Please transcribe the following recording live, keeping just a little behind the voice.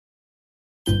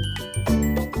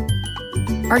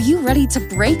Are you ready to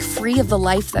break free of the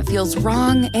life that feels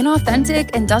wrong,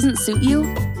 inauthentic, and doesn't suit you?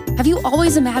 Have you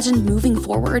always imagined moving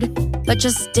forward, but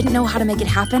just didn't know how to make it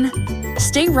happen?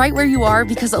 Stay right where you are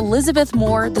because Elizabeth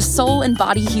Moore, the soul and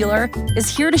body healer, is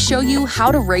here to show you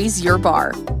how to raise your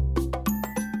bar.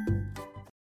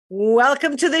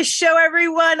 Welcome to the show,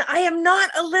 everyone. I am not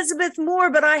Elizabeth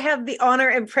Moore, but I have the honor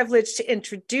and privilege to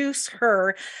introduce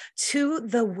her to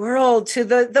the world, to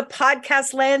the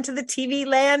podcast land, to the TV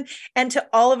land, and to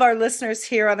all of our listeners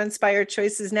here on Inspired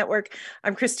Choices Network.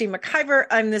 I'm Christine McIver.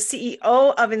 I'm the CEO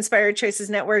of Inspired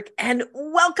Choices Network. And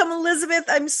welcome, Elizabeth.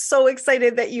 I'm so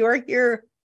excited that you are here.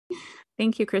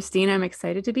 Thank you, Christine. I'm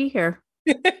excited to be here.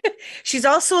 She's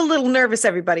also a little nervous,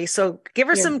 everybody. So give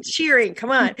her some cheering. Come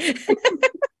on.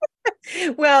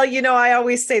 Well, you know, I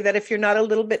always say that if you're not a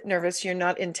little bit nervous, you're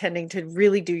not intending to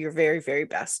really do your very, very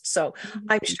best. So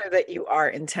I'm sure that you are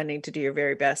intending to do your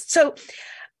very best. So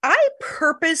I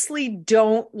purposely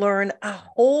don't learn a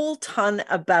whole ton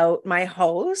about my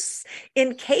hosts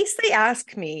in case they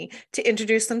ask me to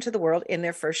introduce them to the world in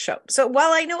their first show. So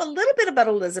while I know a little bit about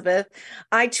Elizabeth,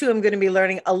 I too am going to be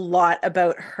learning a lot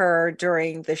about her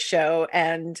during the show.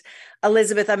 And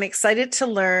Elizabeth, I'm excited to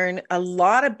learn a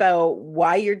lot about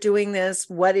why you're doing this.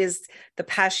 What is the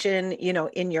passion, you know,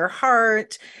 in your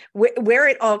heart, where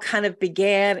it all kind of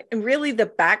began, and really the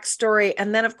backstory.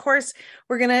 And then, of course,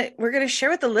 we're gonna share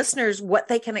with the listeners what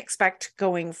they can expect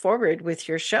going forward with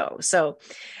your show. So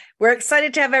we're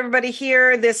excited to have everybody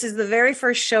here. This is the very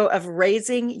first show of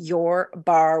Raising Your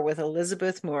Bar with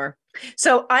Elizabeth Moore.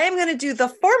 So I am going to do the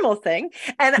formal thing,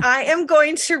 and I am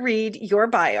going to read your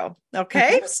bio.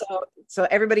 Okay. So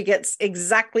everybody gets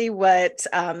exactly what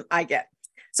I get.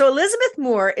 So Elizabeth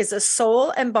Moore is a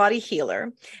soul and body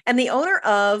healer and the owner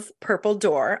of Purple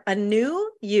Door, a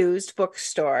new used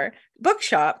bookshop,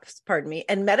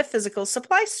 and metaphysical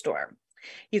supply store.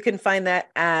 You can find that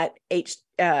at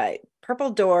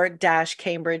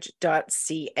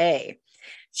purpledoor-cambridge.ca.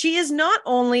 She is not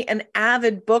only an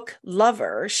avid book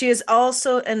lover, she is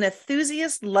also an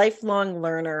enthusiast, lifelong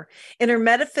learner. In her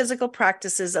metaphysical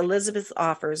practices, Elizabeth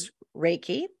offers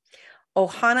Reiki,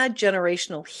 Ohana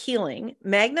generational healing,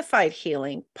 magnified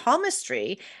healing,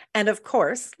 palmistry, and of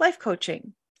course, life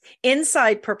coaching.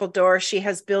 Inside Purple Door, she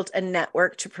has built a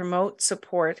network to promote,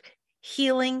 support,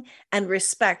 healing, and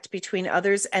respect between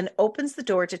others and opens the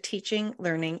door to teaching,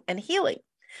 learning, and healing.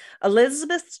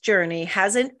 Elizabeth's journey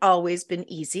hasn't always been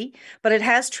easy, but it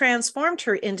has transformed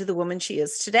her into the woman she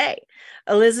is today.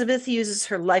 Elizabeth uses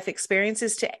her life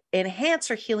experiences to enhance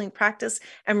her healing practice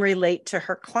and relate to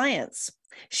her clients.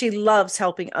 She loves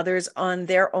helping others on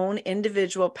their own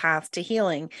individual path to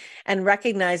healing and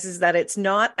recognizes that it's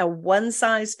not a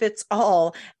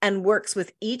one-size-fits-all and works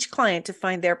with each client to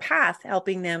find their path,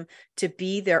 helping them to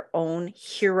be their own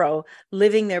hero,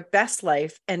 living their best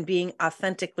life and being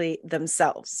authentically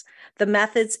themselves. The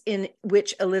methods in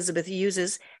which Elizabeth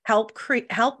uses help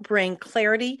bring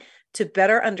clarity to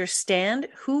better understand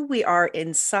who we are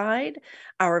inside,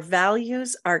 our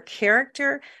values, our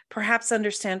character, perhaps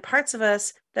understand parts of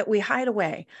us that we hide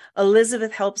away.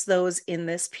 Elizabeth helps those in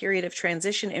this period of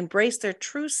transition embrace their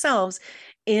true selves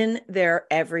in their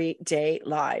everyday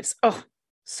lives. Oh,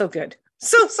 so good.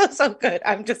 So good.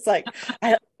 I'm just like,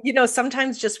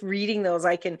 sometimes just reading those,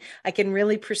 I can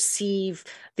really perceive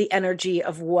the energy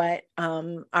of what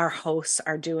our hosts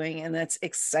are doing. And that's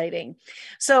exciting.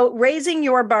 So Raising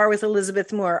Your Bar with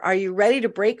Elizabeth Moore. Are you ready to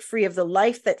break free of the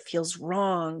life that feels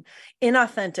wrong,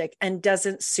 inauthentic, and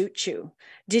doesn't suit you?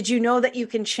 Did you know that you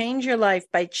can change your life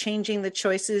by changing the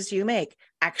choices you make?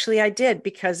 Actually, I did,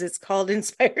 because it's called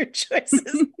Inspired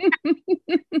Choices.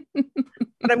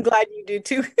 But I'm glad you do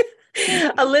too.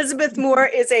 Elizabeth Moore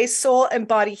is a soul and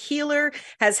body healer,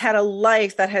 has had a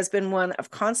life that has been one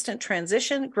of constant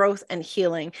transition, growth, and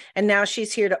healing. And now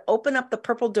she's here to open up the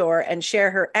Purple Door and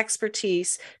share her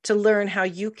expertise to learn how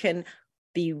you can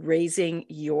be raising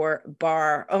your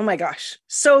bar. Oh my gosh.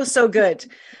 So good.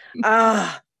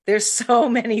 There's so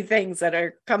many things that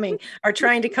are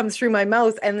trying to come through my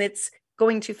mouth, and it's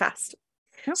going too fast.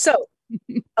 So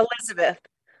Elizabeth,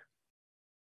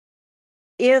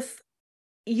 if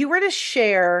you were to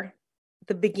share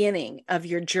the beginning of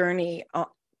your journey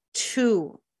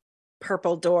to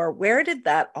Purple Door, where did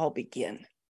that all begin?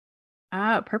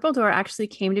 Purple Door actually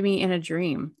came to me in a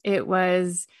dream. It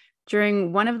was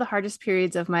during one of the hardest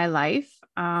periods of my life.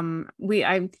 In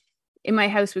my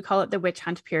house, we call it the witch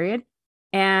hunt period.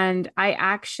 And I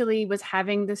actually was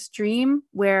having this dream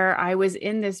where I was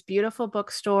in this beautiful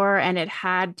bookstore and it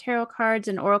had tarot cards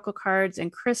and oracle cards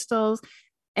and crystals,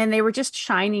 and they were just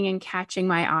shining and catching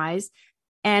my eyes.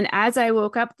 And as I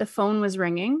woke up, the phone was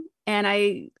ringing, and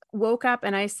I woke up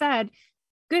and I said,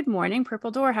 "Good morning,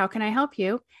 Purple Door. How can I help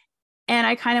you?" And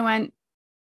I kind of went,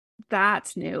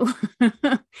 "That's new."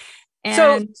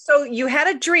 So you had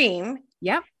a dream.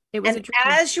 Yep. It was a And dream.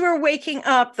 as you were waking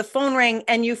up, the phone rang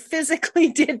and you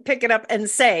physically did pick it up and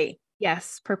say,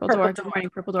 Yes, Purple Door. Good morning,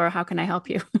 Purple Door. How can I help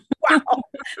you? wow,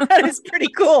 that is pretty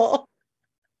cool.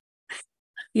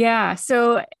 Yeah.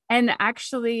 So, and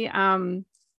actually,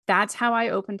 that's how I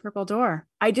opened Purple Door.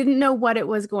 I didn't know what it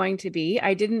was going to be.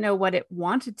 I didn't know what it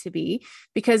wanted to be,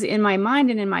 because in my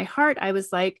mind and in my heart, I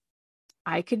was like,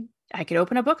 I could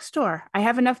open a bookstore. I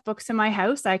have enough books in my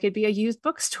house. I could be a used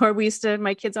bookstore.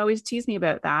 My kids always tease me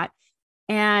about that.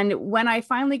 And when I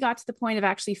finally got to the point of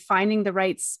actually finding the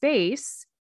right space,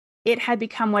 it had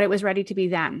become what it was ready to be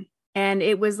then. And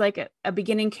it was like a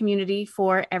beginning community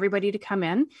for everybody to come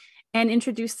in and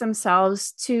introduce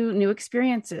themselves to new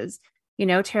experiences,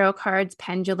 tarot cards,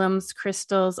 pendulums,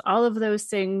 crystals, all of those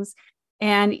things.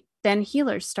 And then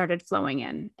healers started flowing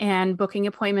in and booking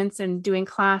appointments and doing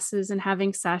classes and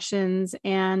having sessions.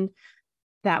 And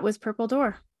that was Purple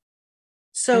Door.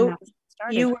 So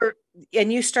you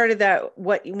started that.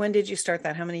 When did you start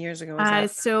that? How many years ago was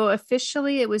that? So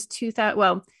officially it was 2000.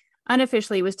 Well,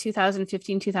 unofficially it was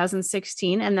 2015,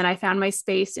 2016. And then I found my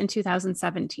space in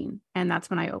 2017. And that's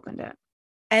when I opened it.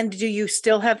 And do you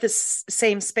still have this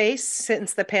same space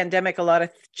since the pandemic? A lot of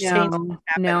changes happened.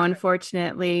 No,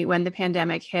 unfortunately, when the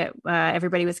pandemic hit,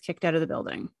 everybody was kicked out of the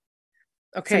building.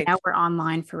 Okay. So now we're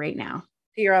online for right now.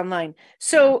 You're online.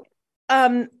 So,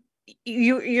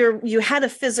 you had a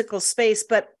physical space,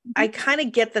 but I kind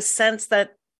of get the sense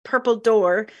that Purple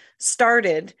Door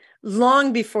started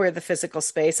long before the physical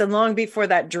space and long before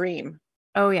that dream.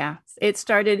 Oh yeah. It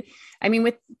started,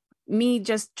 with me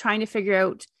just trying to figure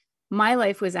out, my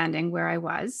life was ending where I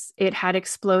was. It had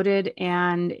exploded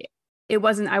and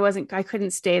I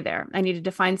couldn't stay there. I needed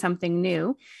to find something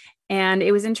new. And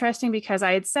it was interesting because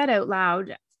I had said out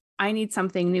loud, I need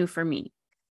something new for me.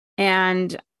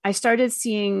 And I started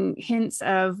seeing hints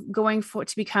of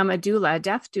to become a doula, a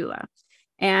death doula.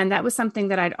 And that was something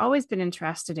that I'd always been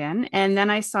interested in. And then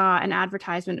I saw an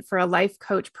advertisement for a life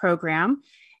coach program,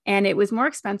 and it was more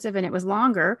expensive and it was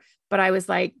longer, but I was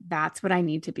like, that's what I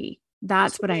need to be.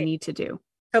 That's what I need to do.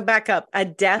 So back up, a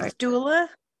death doula?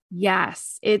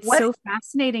 Yes. It's so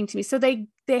fascinating to me. So they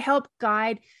help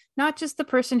guide not just the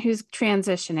person who's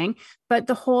transitioning, but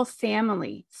the whole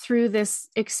family through this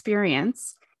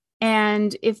experience.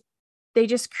 And if they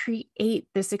just create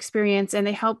this experience and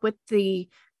they help with the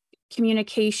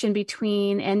communication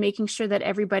between and making sure that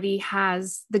everybody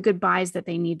has the goodbyes that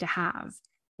they need to have.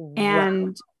 Wow.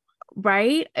 And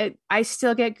right, I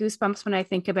still get goosebumps when I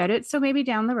think about it. So maybe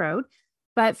down the road.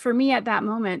 But for me at that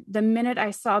moment, the minute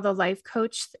I saw the life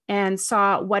coach and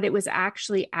saw what it was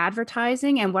actually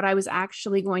advertising and what I was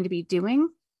actually going to be doing,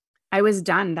 I was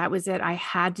done. That was it. I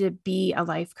had to be a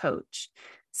life coach.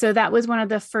 So that was one of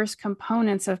the first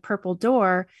components of Purple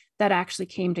Door that actually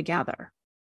came together.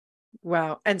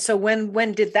 Wow. And so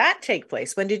when did that take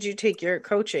place? When did you take your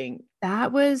coaching?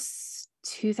 That was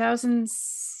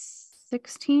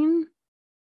 2016.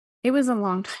 It was a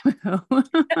long time ago.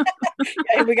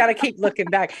 We got to keep looking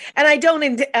back. And I don't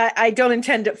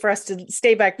intend it for us to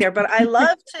stay back there, but I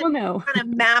love to kind of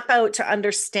map out to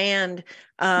understand,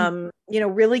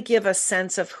 really give a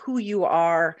sense of who you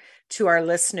are to our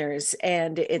listeners.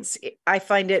 And I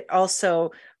find it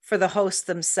also for the hosts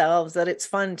themselves that it's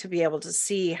fun to be able to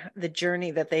see the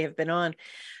journey that they have been on.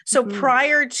 So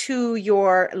prior to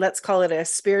your, let's call it a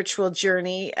spiritual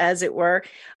journey, as it were,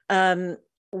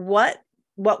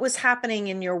 what was happening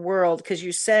in your world? Because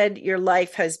you said your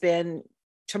life has been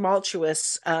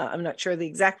tumultuous. I'm not sure the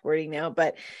exact wording now,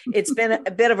 but it's been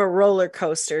a bit of a roller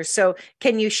coaster. So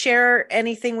can you share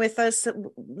anything with us,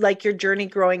 like your journey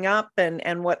growing up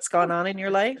and what's gone on in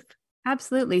your life?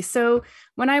 Absolutely. So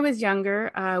when I was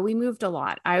younger, we moved a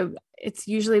lot. It's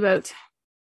usually about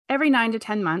every 9 to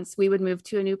 10 months, we would move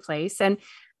to a new place, and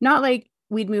not like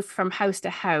we'd move from house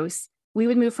to house. We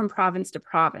would move from province to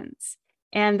province.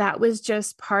 And that was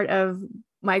just part of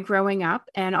my growing up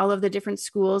and all of the different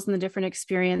schools and the different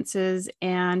experiences.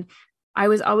 And I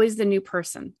was always the new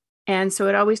person. And so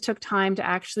it always took time to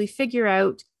actually figure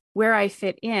out where I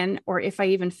fit in, or if I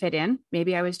even fit in.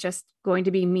 Maybe I was just going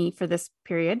to be me for this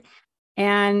period.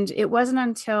 And it wasn't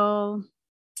until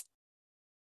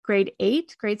grade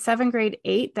 7, grade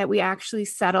 8 that we actually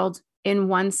settled in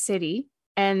one city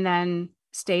and then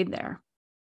stayed there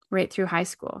right through high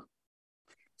school.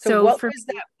 So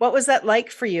what was that like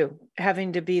for you,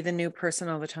 having to be the new person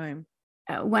all the time?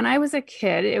 When I was a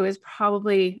kid, it was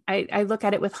probably, I look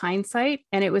at it with hindsight,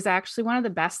 and it was actually one of the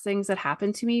best things that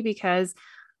happened to me, because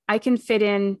I can fit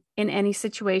in any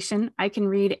situation. I can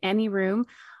read any room.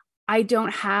 I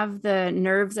don't have the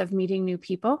nerves of meeting new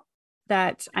people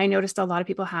that I noticed a lot of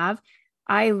people have.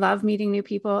 I love meeting new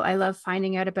people. I love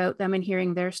finding out about them and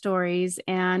hearing their stories.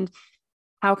 And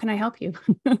how can I help you?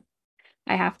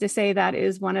 I have to say that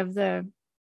is one of the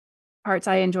parts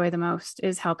I enjoy the most,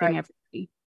 is helping everybody.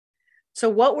 So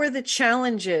what were the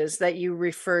challenges that you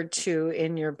referred to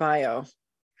in your bio?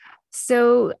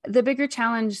 So the bigger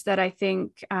challenge that I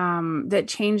think that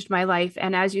changed my life,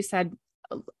 and as you said,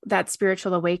 that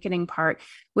spiritual awakening part,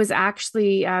 was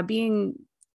actually being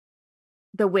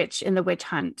the witch in the witch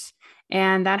hunt.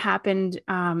 And that happened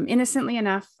innocently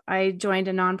enough. I joined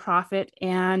a nonprofit,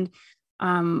 and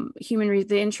the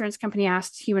insurance company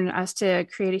asked us to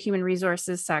create a human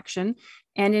resources section.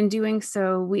 And in doing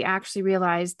so, we actually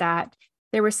realized that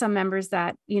there were some members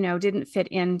that, didn't fit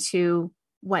into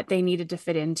what they needed to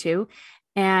fit into.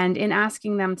 And in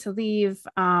asking them to leave,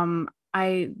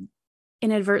 I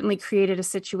inadvertently created a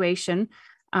situation,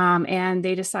 and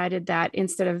they decided that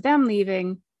instead of them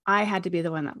leaving, I had to be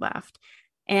the one that left.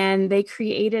 And they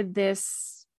created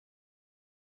this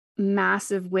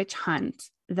massive witch hunt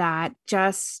that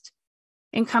just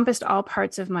encompassed all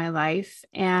parts of my life.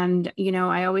 And,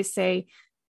 I always say,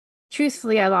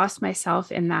 truthfully, I lost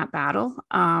myself in that battle,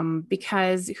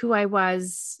 because who I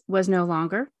was no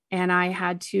longer. And I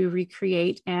had to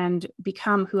recreate and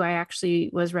become who I actually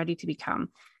was ready to become.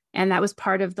 And that was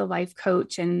part of the life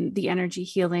coach and the energy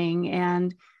healing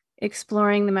and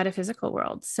exploring the metaphysical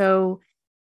world. So,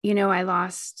 I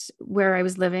lost where I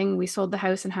was living. We sold the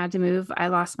house and had to move. I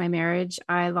lost my marriage.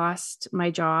 I lost my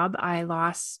job. I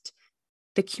lost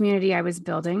the community I was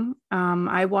building.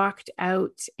 I walked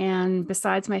out, and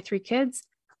besides my 3 kids,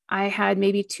 I had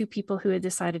maybe 2 people who had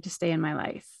decided to stay in my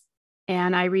life.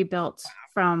 And I rebuilt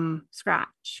from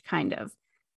scratch, kind of.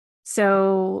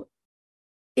 So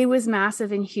it was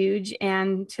massive and huge.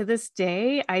 And to this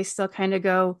day, I still kind of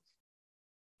go,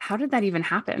 how did that even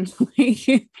happen?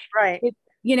 Right.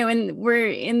 And we're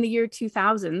in the year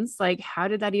 2000s, like, how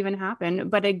did that even happen?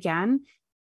 But again,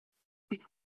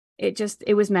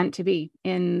 it was meant to be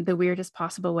in the weirdest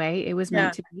possible way. It was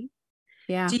meant to be.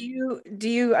 Yeah. Do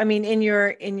you, I mean, in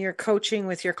your coaching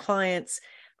with your clients,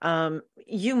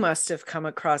 you must have come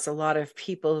across a lot of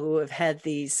people who have had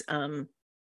these,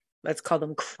 let's call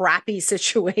them crappy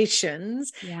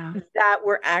situations, that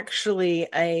were actually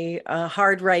a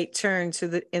hard right turn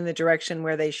in the direction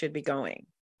where they should be going.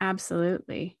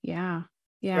 Absolutely. Yeah.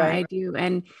 Yeah, right? I do.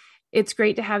 And it's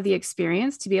great to have the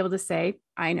experience to be able to say,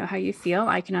 I know how you feel.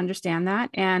 I can understand that.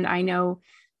 And I know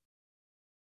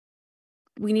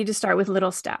we need to start with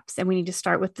little steps, and we need to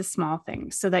start with the small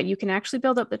things so that you can actually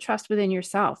build up the trust within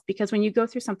yourself. Because when you go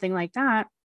through something like that,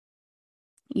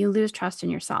 you lose trust in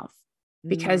yourself,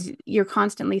 because you're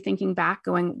constantly thinking back,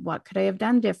 going, what could I have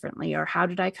done differently? Or how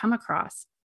did I come across?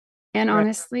 And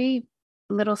honestly,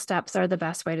 little steps are the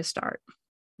best way to start.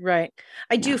 Right.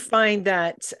 I do find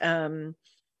that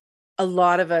a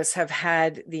lot of us have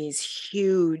had these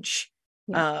huge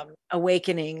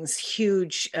awakenings,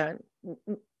 huge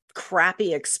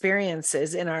crappy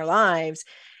experiences in our lives,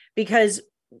 because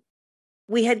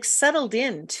we had settled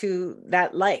into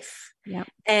that life,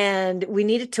 and we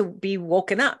needed to be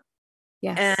woken up.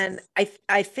 Yes. And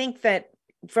I think that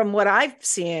from what I'm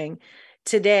seeing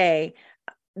today,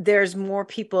 there's more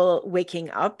people waking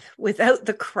up without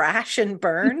the crash and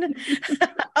burn.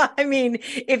 I mean,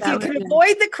 if you can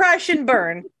avoid the crash and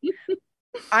burn,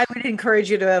 I would encourage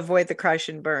you to avoid the crash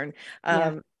and burn.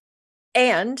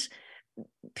 And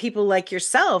people like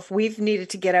yourself, we've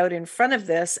needed to get out in front of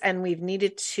this, and we've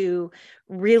needed to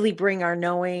really bring our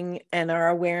knowing and our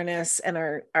awareness and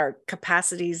our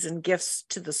capacities and gifts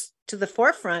to the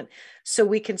forefront, so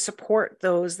we can support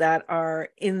those that are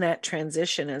in that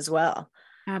transition as well.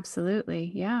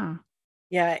 Absolutely. Yeah.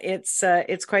 Yeah.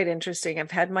 It's quite interesting.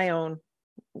 I've had my own,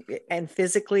 and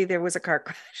physically there was a car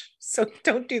crash. So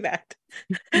don't do that.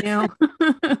 No.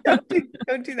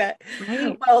 don't do that.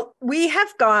 Right. Well, we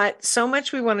have got so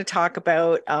much we want to talk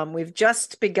about. We've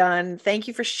just begun. Thank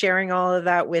you for sharing all of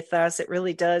that with us. It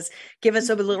really does give us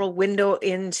a little window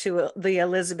into the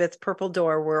Elizabeth Purple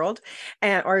Door world,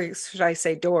 or should I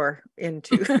say door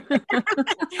into.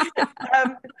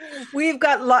 We've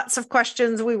got lots of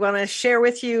questions we want to share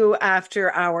with you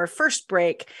after our first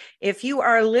break. If you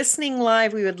are listening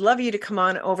live, we would love you to come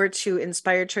on over to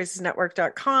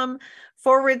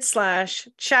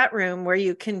inspiredchoicesnetwork.com/chat room, where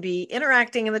you can be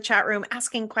interacting in the chat room,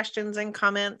 asking questions and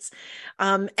comments.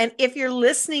 And if you're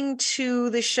listening to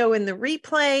the show in the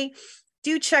replay,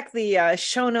 do check the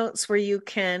show notes, where you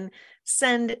can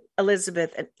send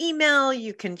Elizabeth an email.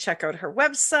 You can check out her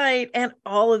website and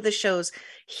all of the shows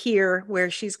here where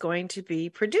she's going to be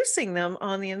producing them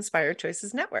on the Inspired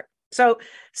Choices Network. So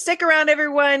stick around,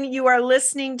 everyone. You are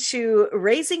listening to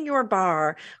Raising Your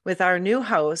Bar with our new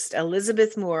host,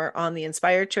 Elizabeth Moore, on the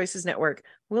Inspired Choices Network.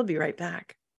 We'll be right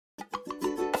back.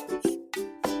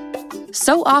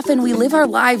 So often we live our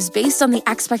lives based on the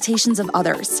expectations of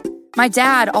others. My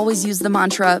dad always used the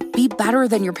mantra, be better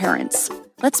than your parents.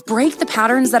 Let's break the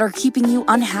patterns that are keeping you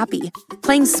unhappy,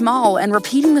 playing small and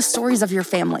repeating the stories of your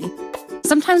family.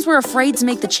 Sometimes we're afraid to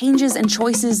make the changes and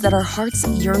choices that our hearts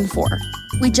yearn for.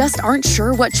 We just aren't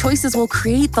sure what choices will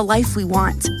create the life we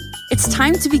want. It's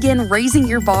time to begin raising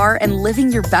your bar and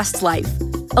living your best life.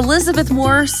 Elizabeth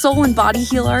Moore, soul and body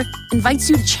healer, invites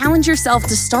you to challenge yourself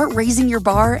to start raising your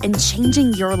bar and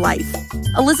changing your life.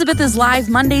 Elizabeth is live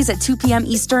Mondays at 2 p.m.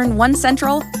 Eastern, 1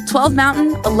 Central, 12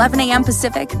 Mountain, 11 a.m.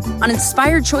 Pacific on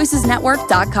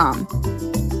InspiredChoicesNetwork.com.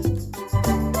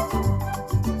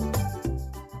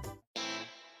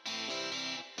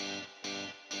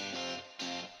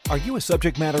 Are you a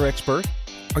subject matter expert?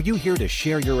 Are you here to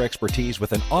share your expertise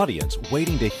with an audience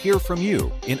waiting to hear from you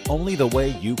in only the way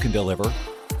you can deliver?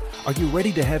 Are you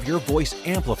ready to have your voice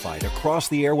amplified across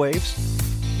the airwaves?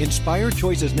 Inspired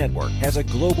Choices Network has a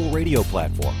global radio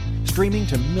platform streaming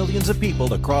to millions of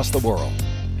people across the world.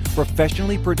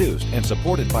 Professionally produced and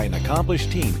supported by an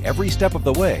accomplished team every step of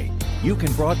the way, you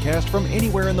can broadcast from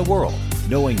anywhere in the world,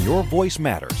 knowing your voice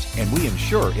matters, and we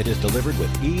ensure it is delivered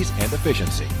with ease and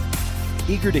efficiency.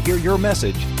 Eager to hear your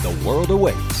message, the world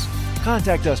awaits.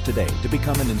 Contact us today to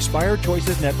become an Inspired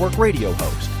Choices Network radio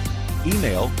host.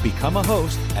 Email become a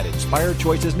host at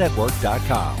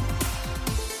inspiredchoicesnetwork.com.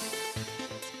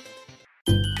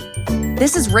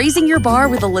 This is Raising Your Bar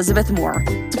with Elizabeth Moore.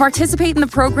 To participate in the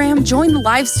program, join the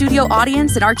live studio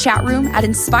audience in our chat room at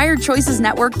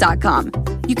inspiredchoicesnetwork.com.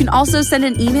 You can also send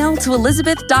an email to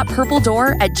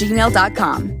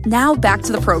elizabeth.purpledoor@gmail.com. Now back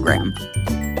to the program.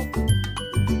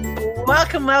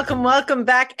 Welcome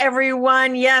back,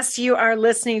 everyone. Yes, you are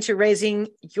listening to Raising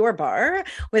Your Bar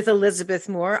with Elizabeth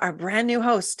Moore, our brand new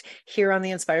host here on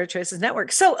the Inspired Choices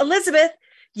Network. So, Elizabeth,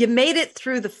 you made it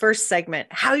through the first segment.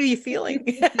 How are you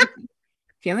feeling?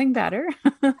 Feeling better.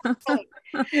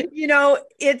 You know,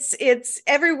 it's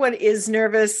everyone is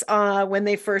nervous when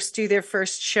they first do their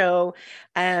first show.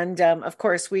 And of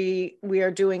course, we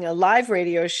are doing a live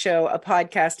radio show, a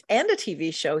podcast, and a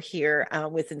TV show here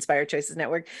with Inspired Choices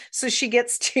Network. So she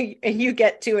gets to, and you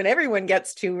get to, and everyone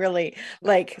gets to really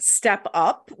like step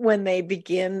up when they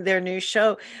begin their new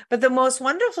show. But the most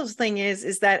wonderful thing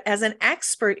is that as an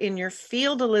expert in your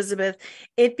field, Elizabeth,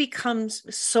 it becomes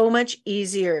so much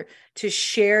easier to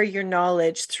share your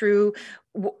knowledge through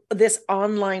this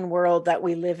online world that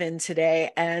we live in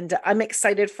today. And I'm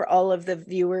excited for all of the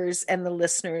viewers and the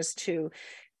listeners to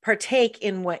partake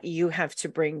in what you have to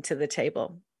bring to the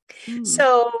table.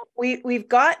 So we've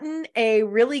gotten a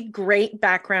really great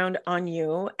background on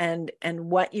you and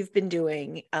what you've been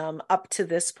doing up to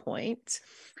this point.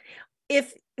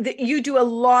 You do a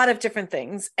lot of different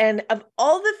things, and of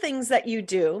all the things that you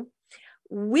do,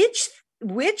 which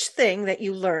thing that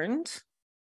you learned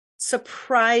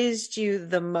surprised you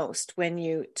the most when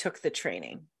you took the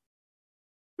training?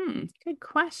 Good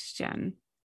question.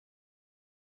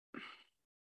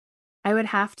 I would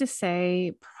have to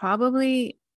say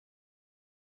probably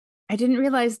I didn't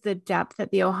realize the depth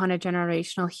that the Ohana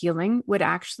generational healing would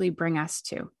actually bring us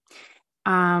to.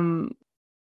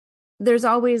 There's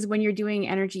always, when you're doing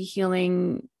energy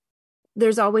healing,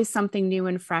 there's always something new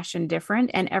and fresh and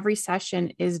different, and every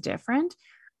session is different.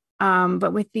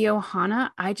 But with the Ohana,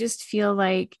 I just feel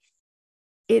like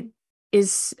it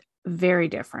is very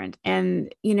different.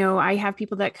 And, you know, I have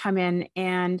people that come in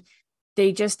and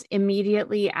they just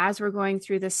immediately, as we're going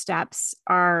through the steps,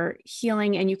 are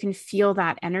healing, and you can feel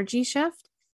that energy shift.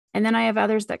 And then I have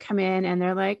others that come in and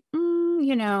they're like,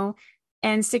 you know,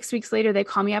 and 6 weeks later, they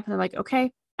call me up and they're like,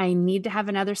 okay, I need to have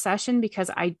another session because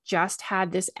I just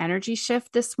had this energy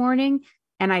shift this morning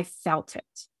and I felt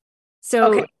it.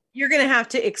 So okay, you're going to have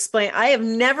to explain. I have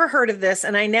never heard of this,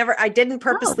 and I didn't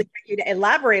purposely get you to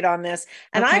elaborate on this.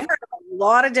 And I've heard of a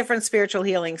lot of different spiritual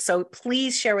healing. So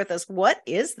please share with us, what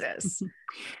is this?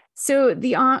 So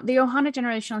the Ohana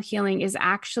generational healing is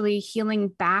actually healing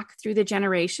back through the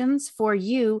generations for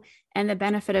you and the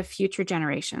benefit of future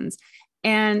generations.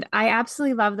 And I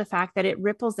absolutely love the fact that it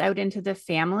ripples out into the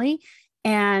family.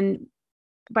 And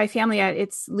by family,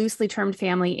 it's loosely termed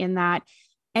family in that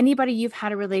anybody you've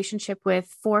had a relationship with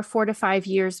for 4 to 5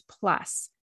 years plus.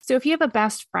 So if you have a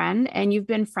best friend and you've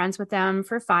been friends with them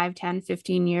for 5, 10,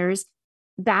 15 years,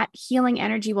 that healing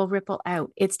energy will ripple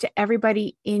out. It's to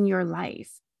everybody in your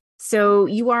life. So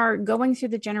you are going through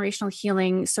the generational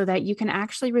healing so that you can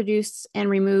actually reduce and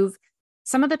remove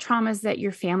some of the traumas that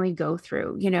your family go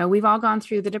through. You know, we've all gone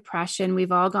through the depression.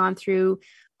 We've all gone through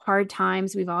hard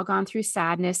times. We've all gone through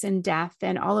sadness and death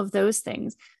and all of those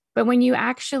things. But when you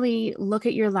actually look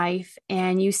at your life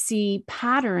and you see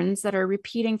patterns that are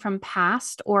repeating from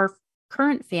past or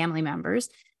current family members,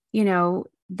 you know,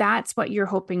 that's what you're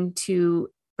hoping to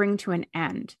bring to an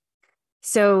end.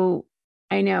 So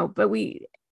I know, but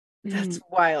that's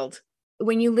wild.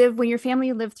 When your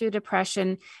family lived through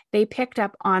depression, they picked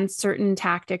up on certain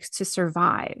tactics to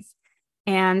survive.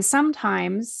 And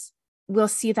sometimes we'll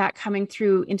see that coming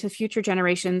through into future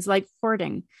generations, like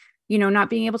hoarding, you know, not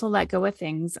being able to let go of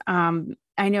things.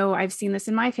 I know I've seen this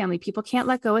in my family. People can't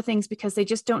let go of things because they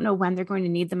just don't know when they're going to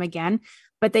need them again,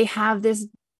 but they have this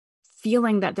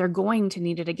feeling that they're going to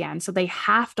need it again. So they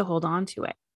have to hold on to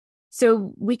it.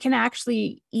 So we can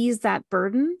actually ease that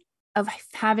burden of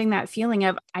having that feeling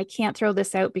of, I can't throw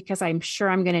this out because I'm sure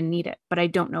I'm going to need it, but I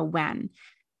don't know when.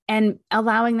 And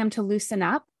allowing them to loosen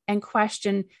up and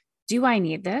question, do I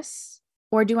need this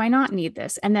or do I not need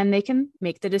this? And then they can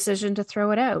make the decision to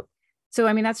throw it out. So,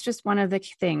 I mean, that's just one of the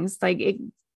things, like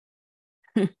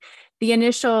the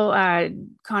initial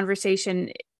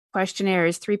conversation questionnaire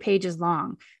is 3 pages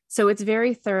long. So it's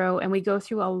very thorough, and we go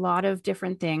through a lot of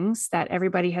different things that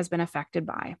everybody has been affected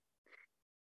by.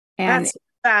 And that's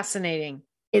fascinating.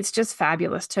 It's just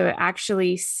fabulous to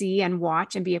actually see and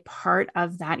watch and be a part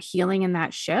of that healing and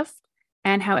that shift,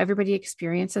 and how everybody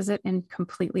experiences it in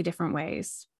completely different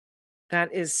ways.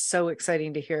 That is so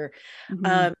exciting to hear.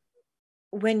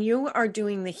 When you are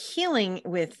doing the healing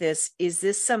with this, is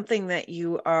this something that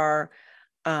you are,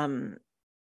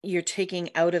 you're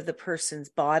taking out of the person's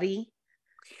body?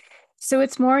 So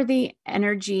it's more the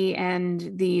energy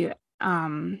and the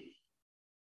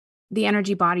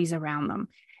energy bodies around them.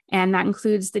 And that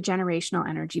includes the generational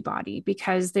energy body,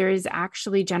 because there is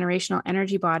actually generational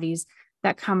energy bodies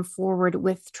that come forward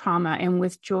with trauma and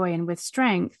with joy and with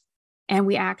strength. And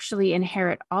we actually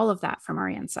inherit all of that from our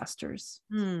ancestors.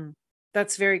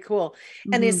 That's very cool.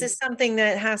 And is this something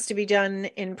that has to be done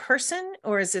in person,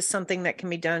 or is this something that can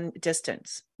be done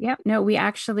distance? Yep. No, we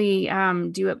actually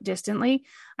do it distantly.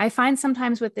 I find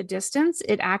sometimes with the distance,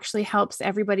 it actually helps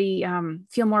everybody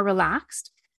feel more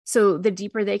relaxed. So the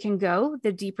deeper they can go,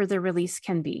 the deeper the release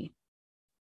can be,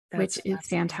 which is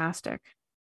fantastic.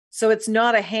 So it's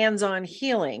not a hands-on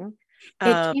healing.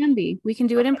 It can be. We can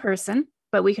do it in person,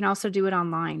 but we can also do it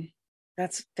online.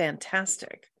 That's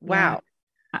fantastic. Wow. Yeah.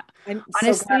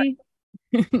 Honestly,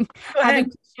 having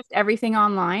to shift everything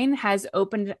online has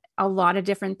opened a lot of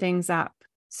different things up.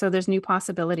 So there's new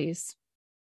possibilities.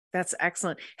 That's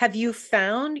excellent. Have you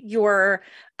found your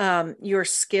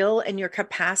skill and your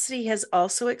capacity has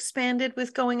also expanded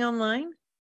with going online?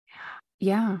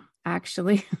 Yeah,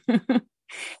 actually.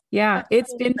 Yeah,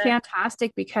 it's been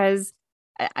fantastic, because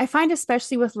I find,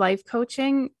 especially with life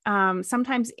coaching,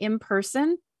 sometimes in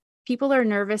person, people are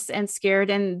nervous and scared,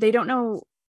 and they don't know.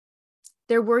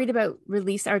 They're worried about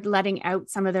release or letting out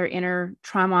some of their inner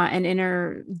trauma and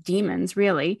inner demons,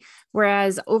 really.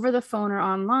 Whereas over the phone or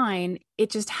online, it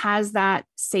just has that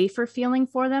safer feeling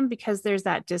for them because there's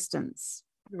that distance.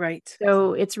 Right.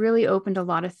 So it's really opened a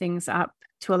lot of things up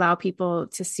to allow people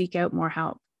to seek out more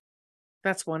help.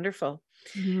 That's wonderful.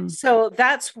 So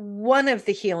that's one of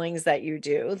the healings that you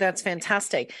do. That's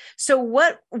fantastic. So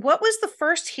what was the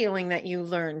first healing that you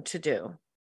learned to do?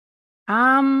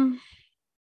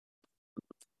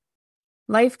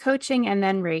 Life coaching and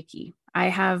then Reiki. I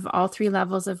have all 3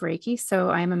 levels of Reiki, so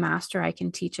I'm a master. I can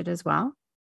teach it as well.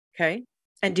 Okay.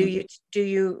 And do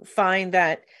you find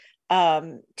that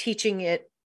teaching it,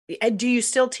 do you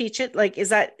still teach it? Like,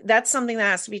 that's something that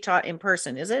has to be taught in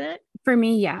person, isn't it? For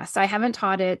me, yes. I haven't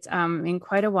taught it in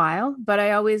quite a while, but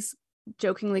I always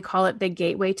jokingly call it the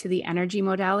gateway to the energy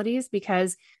modalities,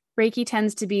 because Reiki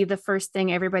tends to be the first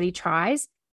thing everybody tries,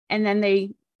 and then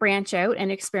they branch out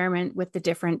and experiment with the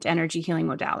different energy healing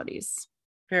modalities.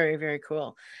 Very, very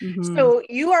cool. So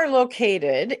you are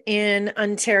located in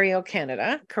Ontario,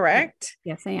 Canada, correct?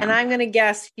 Yes, I am. And I'm going to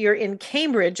guess you're in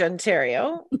Cambridge,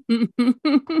 Ontario. You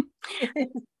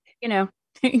know,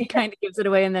 it kind of gives it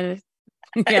away, and then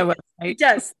it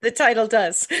does. The title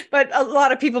does. But a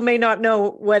lot of people may not know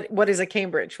what is a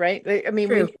Cambridge, right? I mean,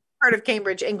 we've heard of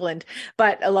Cambridge, England,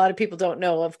 but a lot of people don't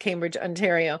know of Cambridge,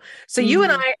 Ontario. So you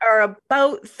and I are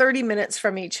about 30 minutes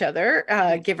from each other,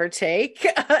 give or take,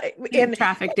 in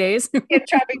traffic days. In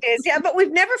traffic days, yeah. But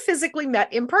we've never physically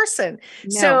met in person,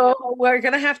 so we're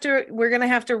gonna have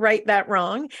to right that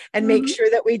wrong and make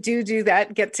sure that we do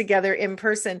that, get together in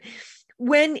person.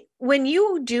 when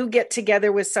you do get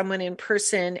together with someone in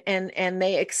person and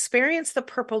they experience the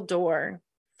Purple Door,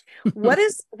 what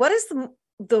is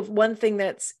the one thing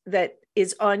that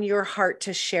is on your heart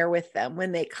to share with them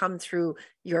when they come through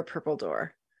your Purple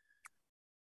Door?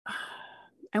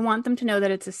 I want them to know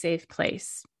that it's a safe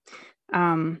place.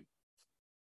 When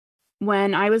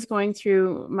I was going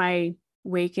through my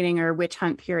awakening or witch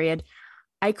hunt period,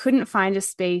 I couldn't find a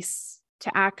space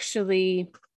to actually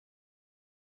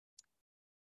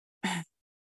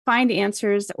find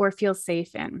answers or feel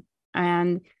safe in.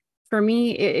 And for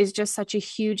me, it is just such a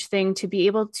huge thing to be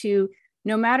able to,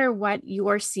 no matter what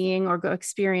you're seeing or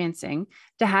experiencing,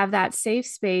 to have that safe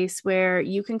space where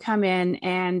you can come in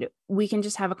and we can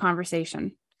just have a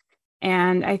conversation.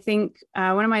 And I think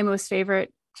one of my most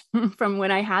favorite from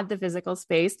when I had the physical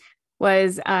space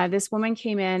was this woman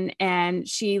came in and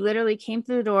she literally came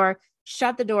through the door,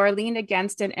 shut the door, leaned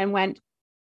against it and went,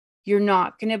 "You're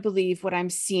not going to believe what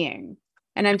I'm seeing."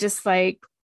 And I'm just like,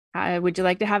 would you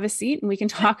like to have a seat and we can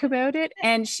talk about it?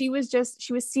 And she was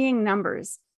seeing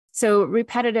numbers. So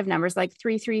repetitive numbers like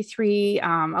 333,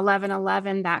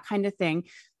 1111, that kind of thing.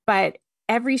 But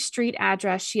every street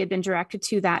address she had been directed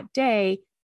to that day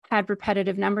had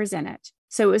repetitive numbers in it.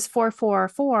 So it was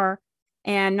 444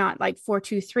 and not like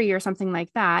 423 or something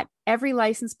like that. Every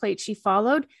license plate she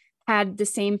followed had the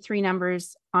same three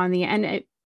numbers on the end.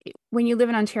 When you live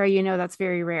in Ontario, you know that's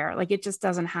very rare. Like it just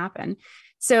doesn't happen.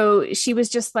 So she was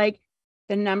just like,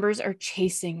 the numbers are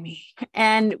chasing me.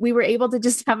 And we were able to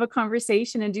just have a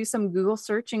conversation and do some Google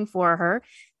searching for her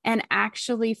and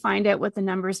actually find out what the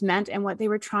numbers meant and what they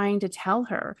were trying to tell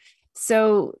her.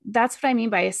 So that's what I mean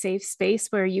by a safe space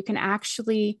where you can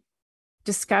actually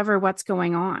discover what's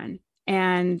going on.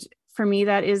 And for me,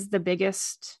 that is the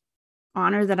biggest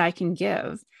honor that I can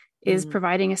give, is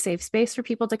providing a safe space for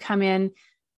people to come in,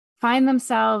 find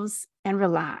themselves and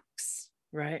relax.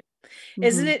 Right.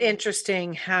 Isn't it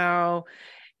interesting how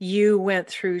you went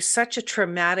through such a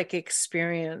traumatic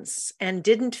experience and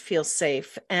didn't feel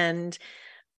safe? And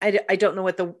I don't know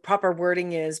what the proper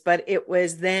wording is, but it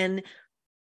was then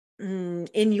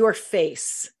in your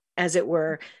face, as it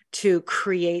were, to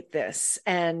create this.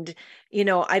 And,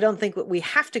 I don't think we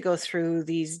have to go through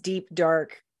these deep,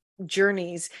 dark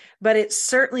journeys, but it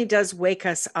certainly does wake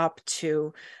us up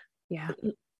to,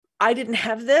 I didn't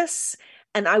have this,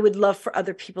 and I would love for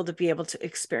other people to be able to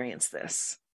experience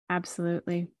this.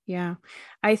 Absolutely. Yeah.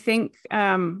 I think,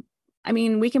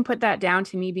 we can put that down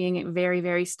to me being very,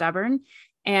 very stubborn,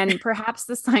 and perhaps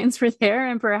the signs were there,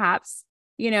 and perhaps,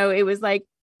 it was like,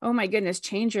 oh my goodness,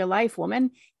 change your life,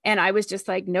 woman. And I was just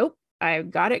like, nope, I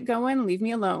got it going. Leave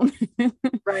me alone.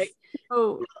 Right.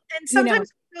 So, and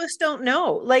sometimes we just don't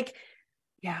know. Like,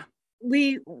 yeah,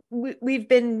 we've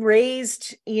been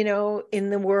raised, in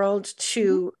the world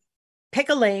to pick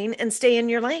a lane and stay in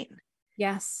your lane.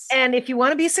 Yes. And if you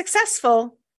want to be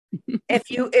successful,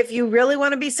 if you really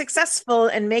want to be successful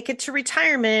and make it to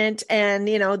retirement and,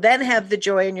 then have the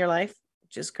joy in your life,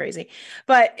 which is crazy,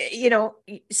 but,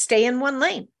 stay in one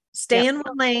lane,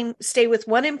 stay with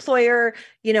one employer,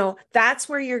 that's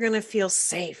where you're going to feel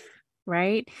safe.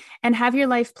 Right. And have your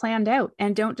life planned out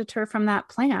and don't deter from that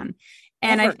plan.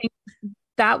 And I think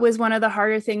that was one of the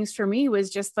harder things for me, was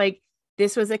just like,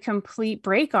 this was a complete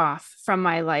break off from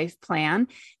my life plan.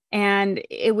 And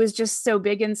it was just so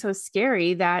big and so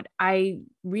scary that I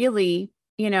really,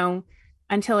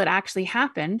 until it actually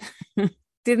happened,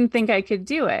 didn't think I could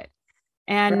do it.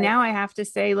 And now I have to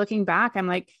say, looking back, I'm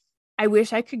like, I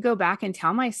wish I could go back and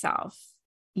tell myself,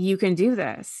 you can do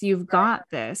this. You've got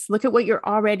this. Look at what you're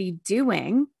already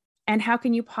doing. And how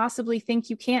can you possibly think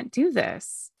you can't do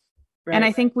this? Right. And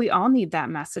I think we all need that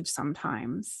message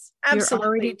sometimes. Absolutely. You're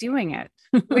already doing it.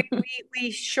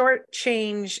 we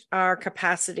shortchange our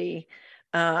capacity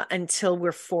until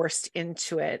we're forced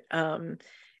into it.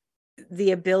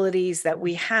 The abilities that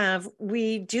we have,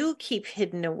 we do keep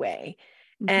hidden away.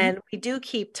 And we do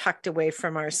keep tucked away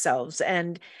from ourselves,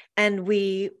 and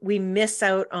we miss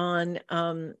out on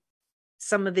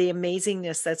some of the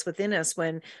amazingness that's within us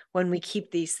when we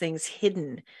keep these things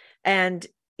hidden. And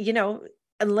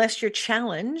unless you're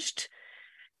challenged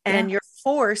and you're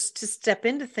forced to step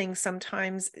into things,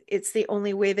 sometimes it's the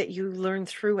only way that you learn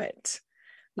through it.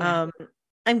 Yeah.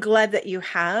 I'm glad that you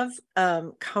have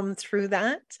come through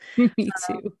that. Me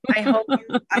too.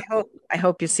 I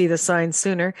hope you see the signs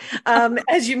sooner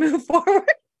as you move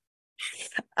forward.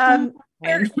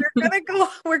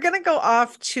 We're gonna go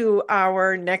off to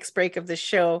our next break of the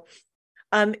show.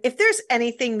 If there's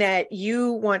anything that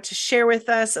you want to share with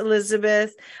us,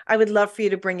 Elizabeth, I would love for you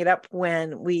to bring it up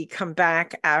when we come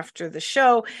back after the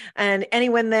show. And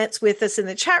anyone that's with us in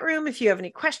the chat room, if you have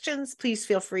any questions, please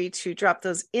feel free to drop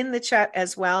those in the chat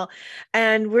as well.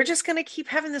 And we're just going to keep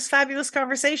having this fabulous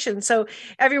conversation. So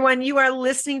everyone, you are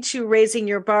listening to Raising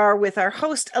Your Bar with our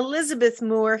host, Elizabeth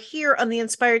Moore, here on the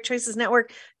Inspired Choices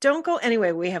Network. Don't go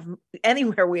anywhere. We have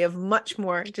much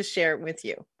more to share with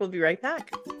you. We'll be right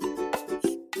back.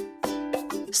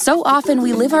 So often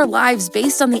we live our lives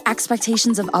based on the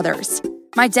expectations of others.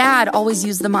 My dad always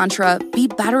used the mantra, be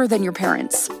better than your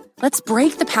parents. Let's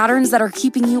break the patterns that are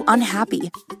keeping you unhappy,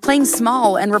 playing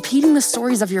small and repeating the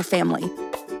stories of your family.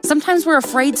 Sometimes we're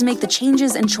afraid to make the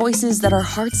changes and choices that our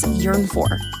hearts yearn for.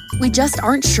 We just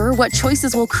aren't sure what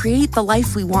choices will create the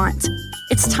life we want.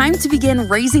 It's time to begin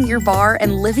raising your bar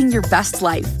and living your best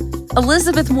life.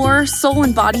 Elizabeth Moore, soul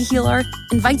and body healer,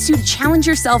 invites you to challenge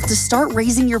yourself to start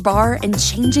raising your bar and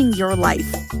changing your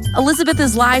life. Elizabeth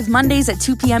is live Mondays at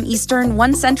 2 p.m. Eastern,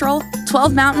 1 Central,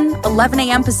 12 Mountain, 11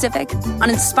 a.m. Pacific on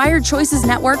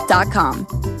InspiredChoicesNetwork.com.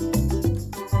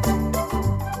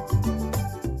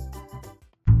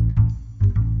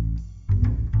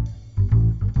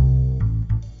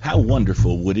 How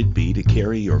wonderful would it be to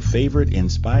carry your favorite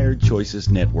Inspired Choices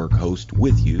Network host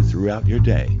with you throughout your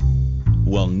day?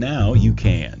 Well, now you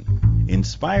can.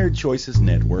 Inspired Choices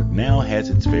Network now has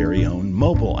its very own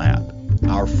mobile app.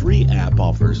 Our free app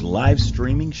offers live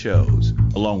streaming shows,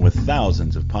 along with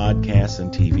thousands of podcasts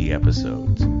and TV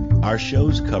episodes. Our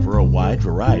shows cover a wide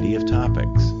variety of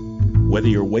topics. Whether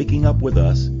you're waking up with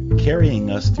us, carrying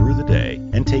us through the day,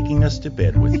 and taking us to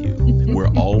bed with you,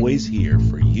 we're always here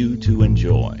for you to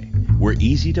enjoy. We're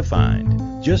easy to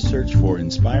find. Just search for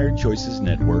Inspired Choices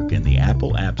Network in the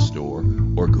Apple App Store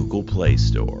or Google Play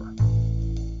Store.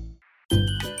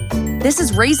 This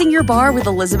is Raising Your Bar with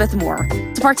Elizabeth Moore.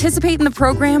 To participate in the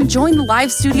program, join the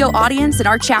live studio audience in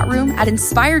our chat room at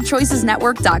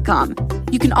InspiredChoicesNetwork.com.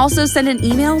 You can also send an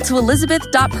email to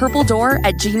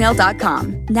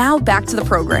elizabeth.purpledoor@gmail.com. Now back to the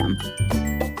program.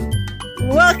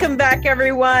 Welcome back,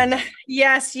 everyone.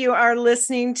 Yes, you are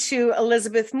listening to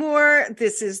Elizabeth Moore.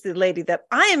 This is the lady that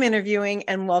I am interviewing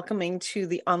and welcoming to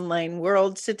the online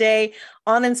world today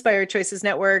on Inspired Choices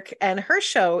Network. And her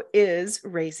show is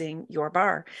Raising Your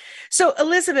Bar. So,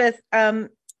 Elizabeth, I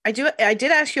did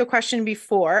ask you a question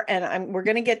before, and we're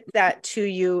going to get that to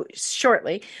you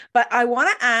shortly. But I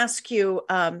want to ask you,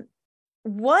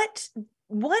 what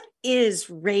is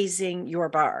Raising Your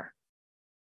Bar?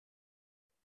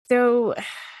 So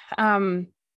in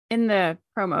the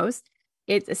promos,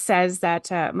 it says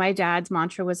that my dad's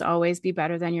mantra was always be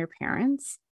better than your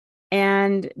parents.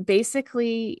 And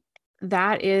basically,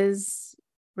 that is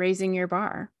raising your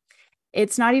bar.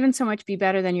 It's not even so much be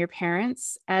better than your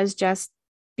parents as just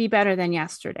be better than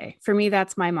yesterday. For me,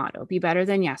 that's my motto, be better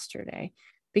than yesterday,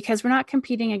 because we're not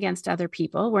competing against other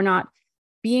people. We're not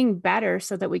being better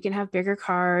so that we can have bigger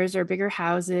cars or bigger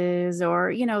houses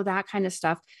or, that kind of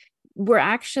stuff. We're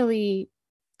actually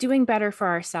doing better for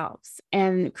ourselves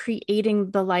and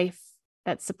creating the life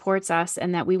that supports us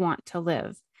and that we want to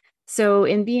live. So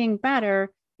in being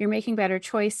better, you're making better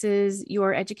choices,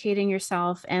 you're educating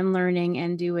yourself and learning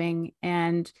and doing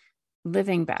and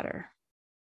living better,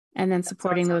 and then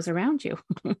supporting those around you.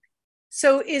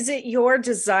 So is it your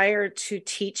desire to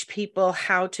teach people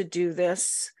how to do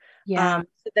this? Yeah.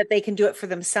 So that they can do it for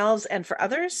themselves and for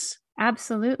others?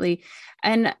 Absolutely.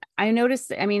 And I noticed,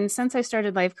 since I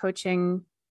started life coaching,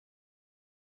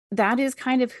 that is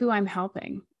kind of who I'm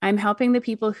helping. I'm helping the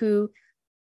people who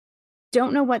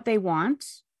don't know what they want,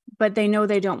 but they know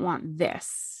they don't want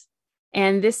this.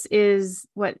 And this is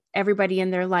what everybody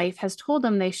in their life has told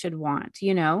them they should want,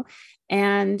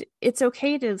 and it's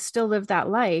okay to still live that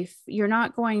life. You're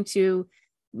not going to,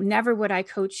 never would I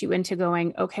coach you into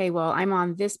going, okay, well, I'm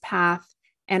on this path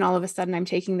and all of a sudden I'm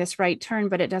taking this right turn,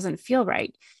 but it doesn't feel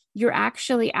right. You're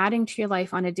actually adding to your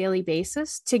life on a daily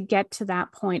basis to get to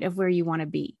that point of where you want to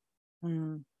be.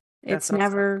 It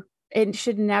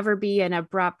should never be an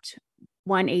abrupt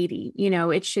 180.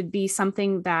 It should be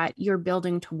something that you're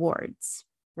building towards.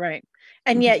 Right.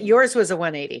 And yet yours was a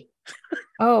 180.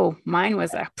 Oh, mine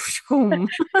was a boom.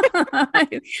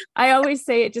 I always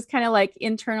say it just kind of like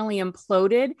internally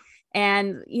imploded.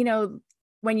 And,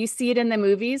 when you see it in the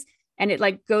movies, and it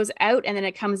like goes out and then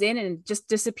it comes in and it just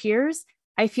disappears.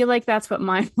 I feel like that's what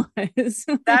mine was.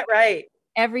 That right.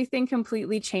 Everything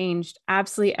completely changed.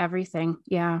 Absolutely everything.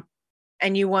 Yeah.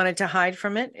 And you wanted to hide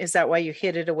from it? Is that why you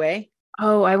hid it away?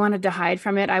 Oh, I wanted to hide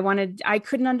from it. I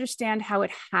couldn't understand how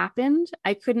it happened.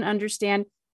 I couldn't understand.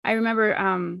 I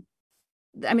remember,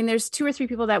 there's 2 or 3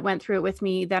 people that went through it with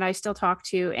me that I still talk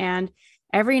to. And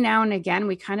every now and again,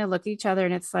 we kind of look at each other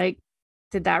and it's like,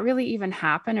 did that really even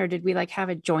happen? Or did we like have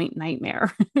a joint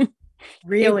nightmare?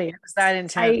 Really? It was that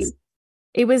intense?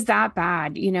 It was that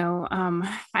bad,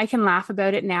 I can laugh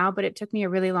about it now, but it took me a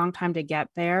really long time to get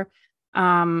there.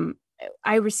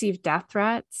 I received death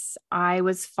threats. I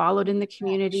was followed in the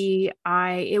community.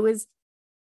 It was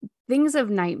things of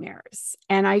nightmares.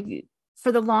 And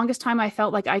for the longest time, I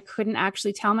felt like I couldn't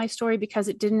actually tell my story because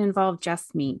it didn't involve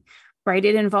just me, right?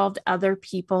 It involved other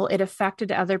people. It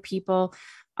affected other people.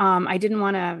 I didn't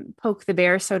want to poke the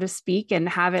bear, so to speak, and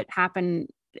have it happen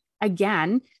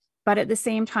again. But at the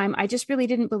same time, I just really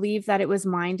didn't believe that it was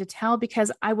mine to tell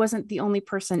because I wasn't the only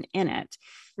person in it.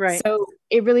 Right. So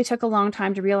it really took a long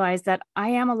time to realize that I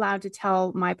am allowed to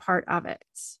tell my part of it,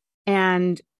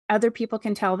 and other people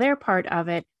can tell their part of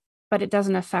it, but it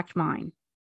doesn't affect mine.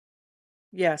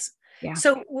 Yes. Yeah.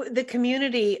 So the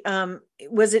community,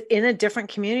 was it in a different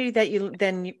community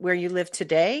than where you live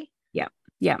today? Yeah.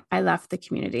 Yeah. I left the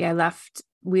community. I left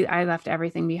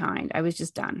everything behind. I was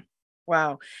just done.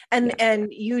 Wow.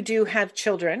 And you do have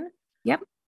children. Yep.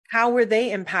 How were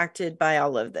they impacted by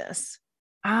all of this?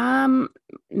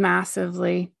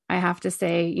 Massively, I have to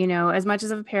say, as much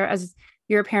as as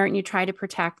you're a parent, you try to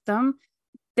protect them.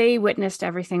 They witnessed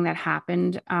everything that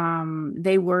happened.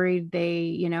 They worried,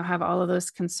 they, have all of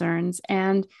those concerns.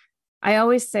 And I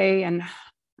always say, and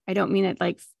I don't mean it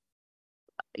like,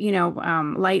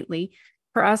 lightly,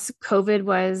 for us, COVID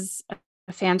was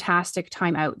a fantastic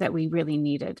time out that we really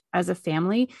needed as a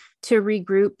family to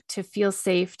regroup, to feel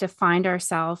safe, to find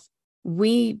ourselves.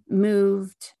 We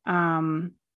moved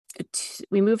to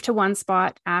one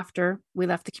spot after we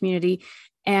left the community,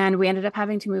 and we ended up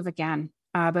having to move again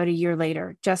about a year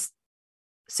later, just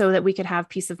so that we could have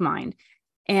peace of mind.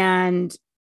 And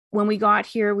when we got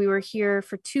here, we were here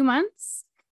for 2 months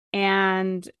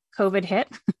and COVID hit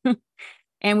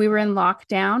and we were in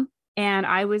lockdown. And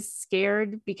I was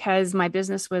scared because my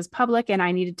business was public and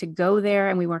I needed to go there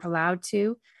and we weren't allowed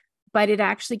to. But it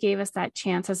actually gave us that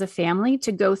chance as a family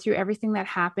to go through everything that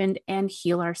happened and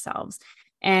heal ourselves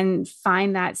and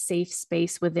find that safe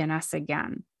space within us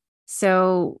again.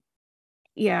 So,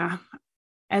 yeah,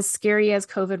 as scary as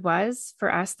COVID was for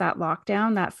us, that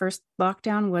first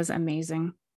lockdown was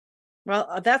amazing.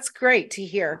 Well, that's great to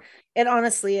hear. It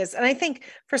honestly is. And I think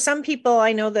for some people,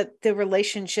 I know that the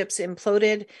relationships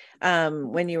imploded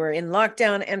when you were in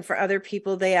lockdown. And for other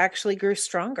people, they actually grew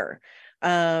stronger.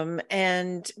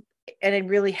 And it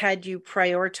really had you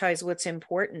prioritize what's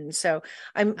important. So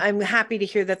I'm happy to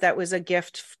hear that was a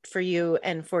gift for you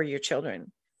and for your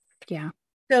children. Yeah.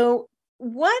 So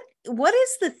what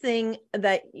is the thing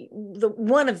that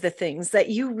one of the things that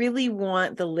you really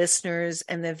want the listeners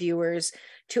and the viewers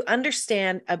to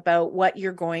understand about what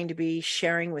you're going to be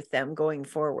sharing with them going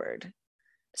forward?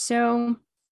 So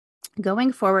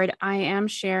going forward, I am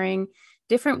sharing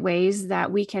different ways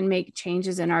that we can make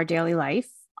changes in our daily life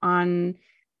on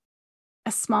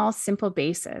a small, simple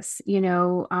basis,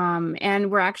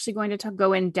 and we're actually going to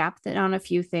go in depth on a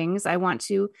few things. I want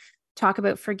to talk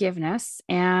about forgiveness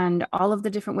and all of the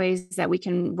different ways that we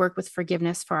can work with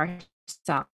forgiveness for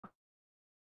ourselves.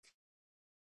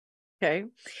 Okay.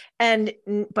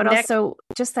 But also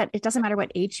just that it doesn't matter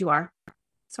what age you are.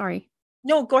 Sorry.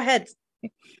 No, go ahead.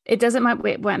 It doesn't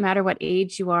matter what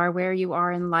age you are, where you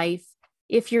are in life.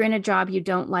 If you're in a job you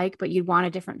don't like, but you want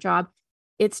a different job,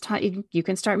 it's time you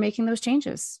can start making those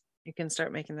changes. You can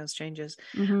start making those changes.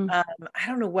 Mm-hmm. I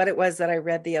don't know what it was that I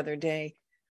read the other day.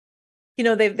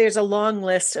 There's a long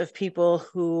list of people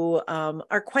who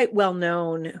are quite well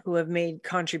known, who have made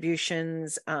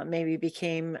contributions, maybe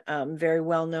became very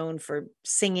well known for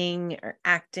singing or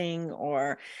acting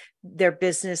or their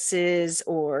businesses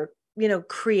or,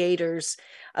 creators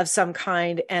of some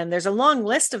kind. And there's a long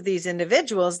list of these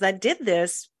individuals that did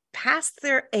this past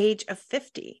their age of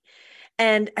 50.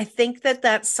 And I think that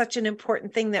that's such an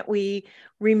important thing that we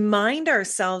remind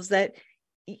ourselves that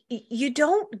you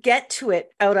don't get to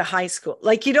it out of high school.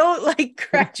 Like you don't like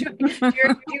graduate. Do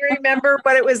you remember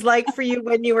what it was like for you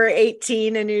when you were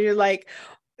 18 and you're like,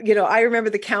 I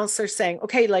remember the counselor saying,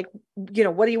 okay, like,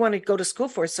 what do you want to go to school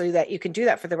for so that you can do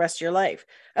that for the rest of your life?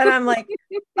 And I'm like,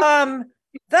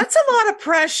 that's a lot of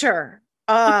pressure.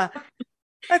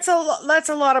 That's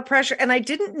a lot of pressure. And I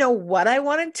didn't know what I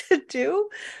wanted to do.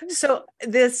 So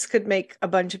this could make a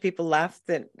bunch of people laugh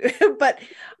but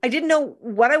I didn't know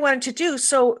what I wanted to do.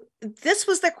 So this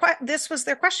was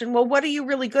their question. Well, what are you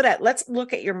really good at? Let's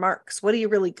look at your marks. What are you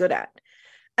really good at?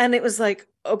 And it was like,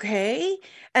 okay.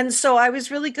 And so I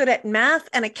was really good at math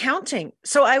and accounting.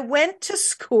 So I went to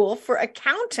school for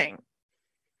accounting.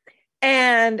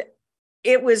 And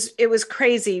it was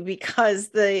crazy because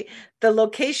the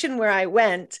location where I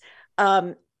went,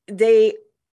 the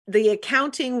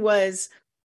accounting was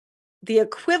the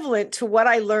equivalent to what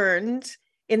I learned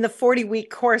in the 40-week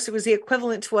course. It was the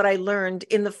equivalent to what I learned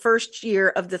in the first year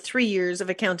of the 3 years of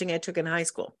accounting I took in high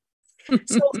school.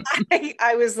 So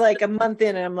I was like a month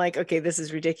in and I'm like, okay, this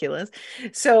is ridiculous.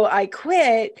 So I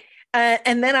quit.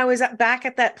 And then I was back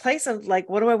at that place of like,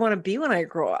 what do I want to be when I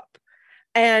grow up?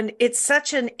 And it's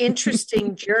such an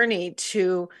interesting journey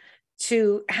to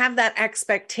have that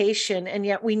expectation. And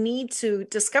yet we need to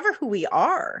discover who we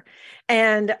are.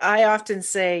 And I often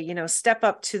say, step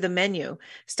up to the menu,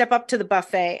 step up to the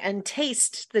buffet and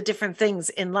taste the different things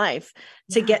in life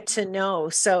to get to know.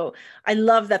 So I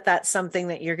love that that's something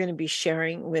that you're going to be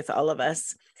sharing with all of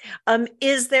us.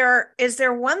 Is there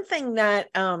one thing that,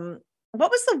 what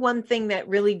was the one thing that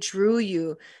really drew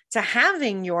you to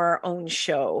having your own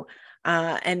show?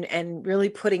 And really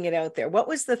putting it out there? What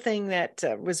was the thing that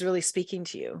was really speaking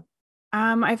to you?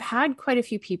 I've had quite a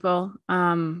few people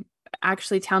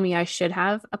actually tell me I should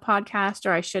have a podcast,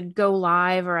 or I should go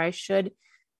live, or I should,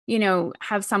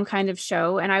 have some kind of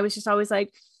show. And I was just always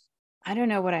like, I don't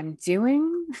know what I'm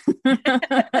doing.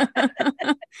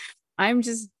 I'm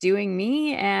just doing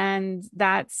me. And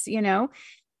that's,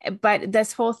 but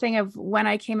this whole thing of when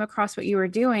I came across what you were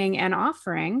doing and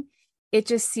offering, it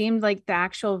just seemed like the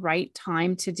actual right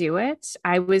time to do it.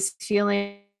 I was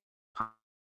feeling.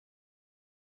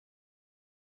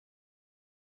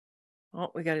 Oh,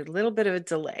 we got a little bit of a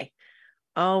delay.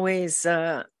 Always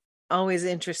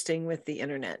interesting with the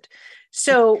internet.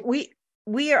 So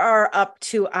we are up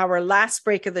to our last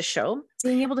break of the show.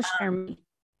 Being able to share me.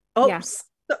 Oh, yes.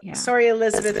 Sorry,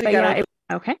 Elizabeth.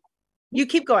 Okay. You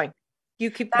keep going.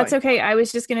 That's okay. I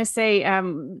was just going to say,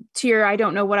 to your, I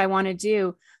don't know what I want to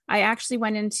do. I actually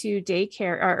went into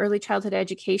daycare or early childhood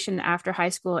education after high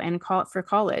school and for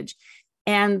college.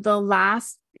 And the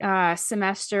last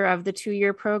semester of the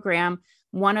 2-year program,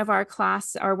 one of our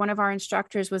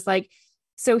instructors was like,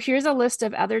 so here's a list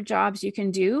of other jobs you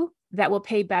can do that will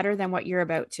pay better than what you're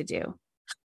about to do.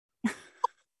 Come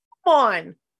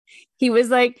on. He was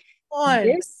like,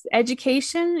 this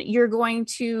education, you're going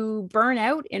to burn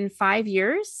out in 5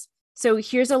 years. So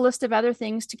here's a list of other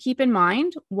things to keep in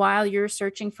mind while you're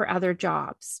searching for other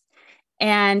jobs.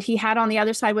 And he had on the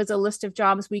other side was a list of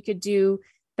jobs we could do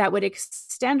that would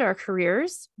extend our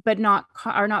careers, but not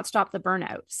stop the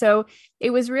burnout. So it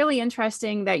was really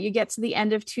interesting that you get to the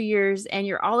end of 2 years and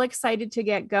you're all excited to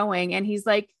get going. And he's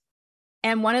like,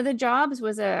 and one of the jobs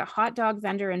was a hot dog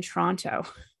vendor in Toronto.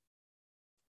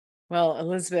 Well,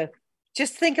 Elizabeth,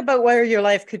 just think about where your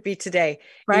life could be today.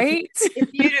 Right? If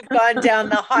you'd have gone down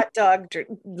the hot dog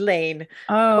lane.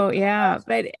 Oh, yeah.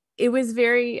 But it was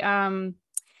very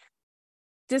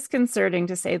disconcerting,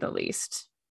 to say the least.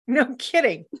 No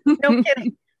kidding. No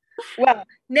kidding. Well,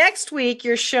 next week,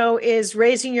 your show is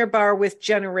Raising Your Bar with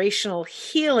Generational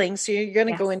Healing. So you're going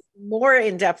to go in more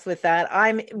in depth with that.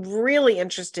 I'm really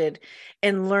interested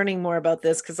in learning more about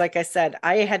this because, like I said,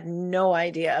 I had no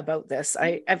idea about this.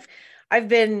 I've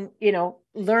been,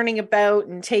 learning about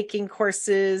and taking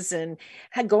courses and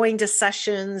going to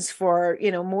sessions for,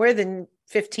 more than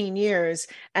 15 years.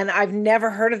 And I've never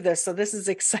heard of this. So this is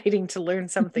exciting to learn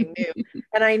something new.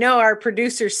 And I know our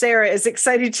producer, Sarah, is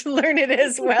excited to learn it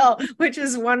as well, which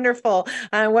is wonderful.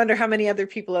 I wonder how many other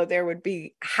people out there would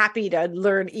be happy to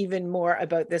learn even more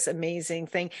about this amazing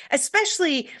thing,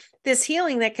 especially this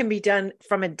healing that can be done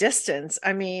from a distance.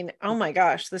 I mean, oh my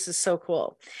gosh, this is so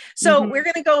cool. So we're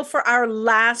going to go for our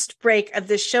last break of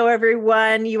the show,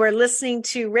 everyone. You are listening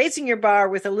to Raising Your Bar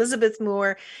with Elizabeth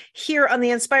Moore here on the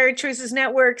Inspired Choices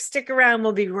Network. Stick around.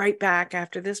 We'll be right back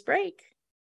after this break.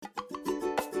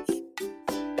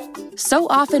 So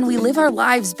often we live our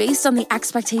lives based on the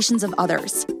expectations of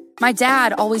others. My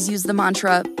dad always used the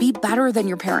mantra, be better than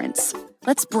your parents.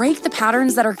 Let's break the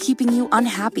patterns that are keeping you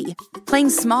unhappy,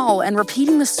 playing small and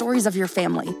repeating the stories of your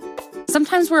family.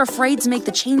 Sometimes we're afraid to make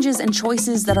the changes and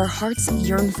choices that our hearts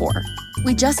yearn for.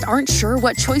 We just aren't sure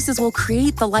what choices will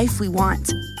create the life we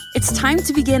want. It's time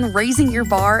to begin raising your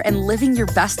bar and living your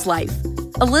best life.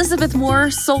 Elizabeth Moore,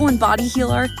 soul and body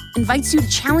healer, invites you to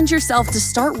challenge yourself to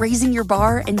start raising your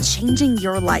bar and changing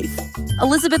your life.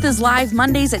 Elizabeth is live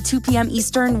Mondays at 2 p.m.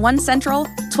 Eastern, 1 Central,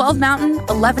 12 Mountain,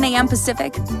 11 a.m.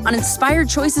 Pacific on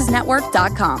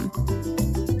InspiredChoicesNetwork.com.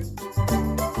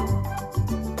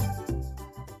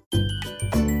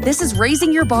 This is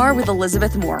Raising Your Bar with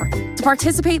Elizabeth Moore. To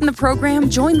participate in the program,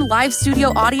 join the live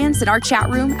studio audience in our chat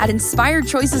room at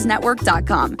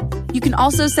InspiredChoicesNetwork.com. You can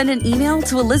also send an email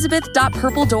to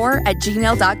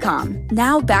elizabeth.purpledoor@gmail.com.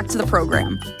 Now back to the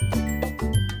program.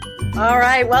 All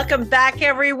right, welcome back,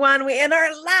 everyone. We in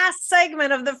our last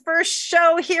segment of the first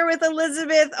show here with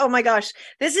Elizabeth. Oh my gosh,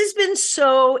 this has been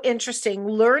so interesting,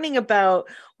 learning about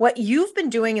what you've been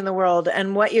doing in the world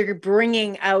and what you're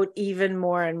bringing out even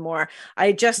more and more.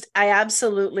 I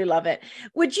absolutely love it.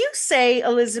 Would you say,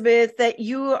 Elizabeth, that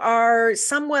you are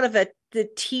somewhat of the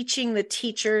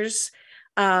teachers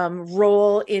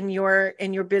role in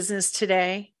your business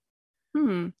today?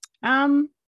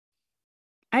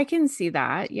 I can see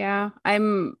that. Yeah. I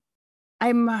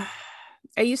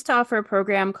used to offer a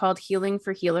program called Healing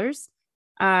for Healers,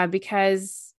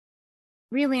 because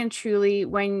really and truly,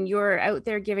 when you're out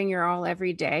there giving your all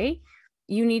every day,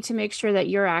 you need to make sure that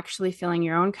you're actually filling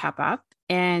your own cup up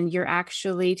and you're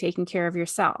actually taking care of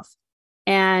yourself.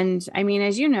 And I mean,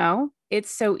 as you know,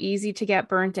 it's so easy to get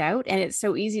burnt out, and it's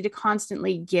so easy to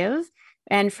constantly give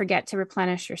and forget to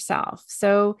replenish yourself.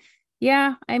 So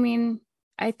yeah, I mean,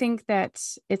 I think that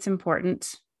it's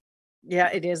important. Yeah,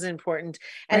 it is important.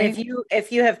 And Right?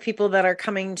 if you have people that are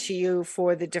coming to you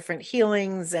for the different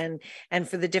healings and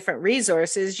for the different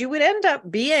resources, you would end up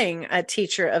being a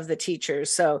teacher of the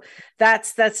teachers. So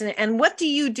and what do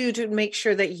you do to make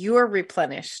sure that you're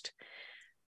replenished?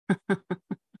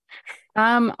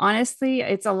 Honestly,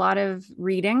 it's a lot of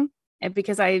reading,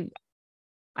 because I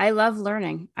love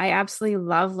learning. I absolutely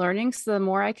love learning. So the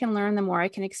more I can learn, the more I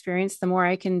can experience, the more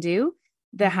I can do,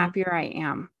 the happier I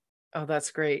am. Oh,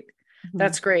 that's great.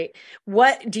 That's great.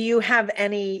 What do you have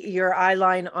your eye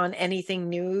line on anything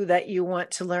new that you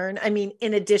want to learn? I mean,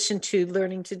 in addition to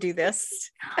learning to do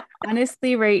this.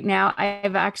 Honestly, right now,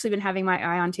 I've actually been having my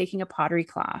eye on taking a pottery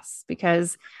class,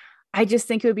 because I just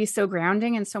think it would be so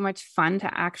grounding and so much fun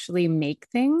to actually make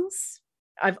things.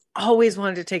 I've always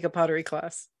wanted to take a pottery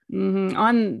class.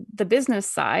 On the business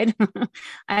side,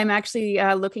 I'm actually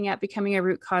looking at becoming a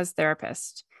root cause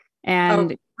therapist.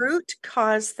 And root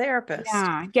cause therapist.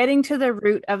 Yeah, getting to the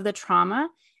root of the trauma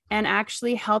and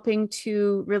actually helping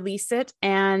to release it,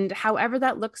 and however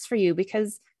that looks for you,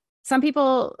 because some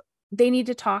people, they need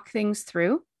to talk things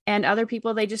through, and other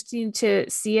people, they just need to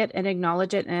see it and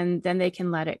acknowledge it, and then they can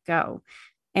let it go.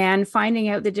 And finding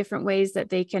out the different ways that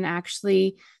they can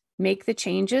actually make the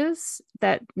changes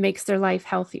that makes their life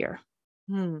healthier.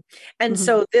 And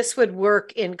so this would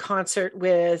work in concert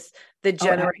with the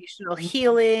generational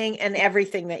healing and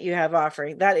everything that you have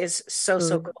offering. That is so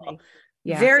cool.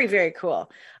 Yeah. Very, very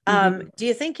cool. Do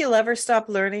you think you'll ever stop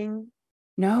learning?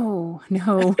 No.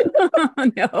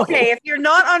 Okay, if you're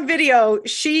not on video,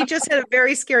 she just had a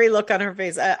very scary look on her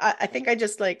face. I think I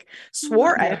just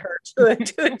swore at her to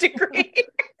a degree.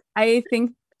 I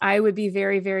think I would be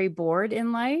very, very bored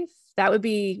in life. That would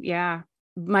be,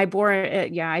 my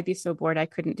bored. I'd be so bored. I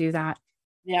couldn't do that.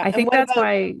 Yeah. I think that's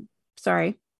why,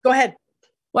 sorry. Go ahead.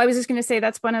 Well, I was just going to say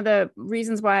that's one of the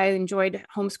reasons why I enjoyed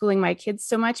homeschooling my kids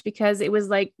so much, because it was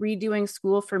like redoing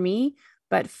school for me,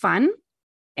 but fun,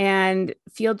 and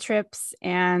field trips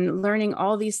and learning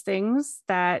all these things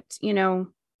that,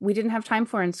 we didn't have time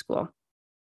for in school.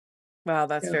 Wow,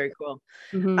 that's very cool.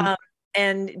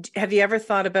 And have you ever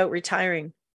thought about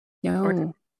retiring?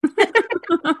 No.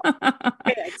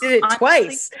 I did it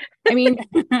twice. I mean,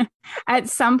 at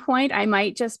some point I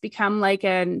might just become like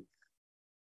a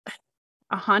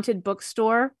haunted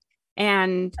bookstore,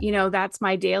 and that's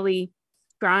my daily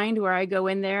grind, where I go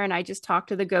in there and I just talk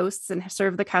to the ghosts and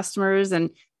serve the customers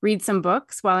and read some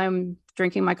books while I'm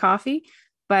drinking my coffee.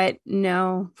 But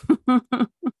no.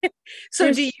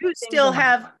 So do you still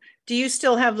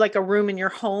have like a room in your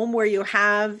home where you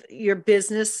have your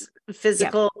business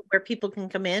physical, where people can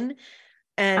come in?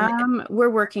 And we're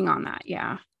working on that.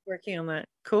 Yeah. Working on that.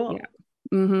 Cool.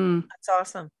 Yeah. That's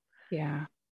awesome. Yeah.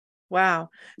 Wow.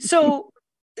 So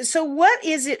what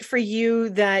is it for you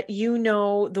that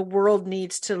the world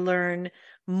needs to learn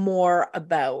more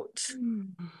about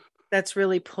that's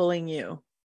really pulling you?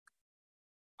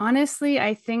 Honestly,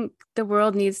 I think the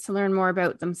world needs to learn more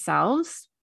about themselves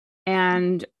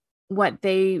and what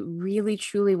they really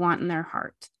truly want in their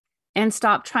heart, and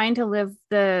stop trying to live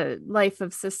the life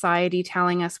of society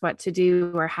telling us what to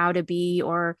do or how to be,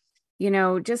 or,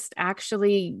 just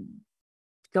actually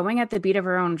going at the beat of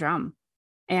our own drum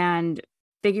and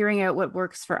figuring out what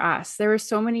works for us. There were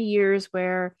so many years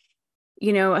where,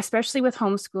 especially with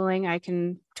homeschooling, I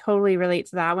can totally relate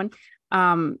to that one.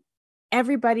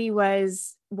 Everybody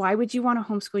was, why would you want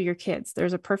to homeschool your kids?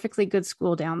 There's a perfectly good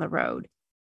school down the road.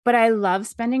 But I love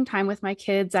spending time with my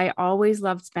kids. I always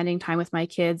loved spending time with my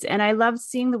kids, and I loved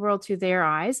seeing the world through their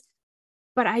eyes,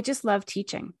 but I just love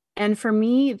teaching. And for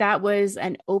me, that was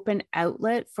an open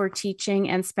outlet for teaching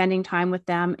and spending time with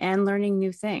them and learning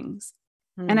new things.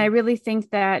 And I really think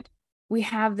that we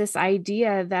have this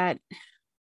idea that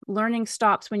learning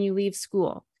stops when you leave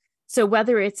school. So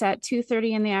whether it's at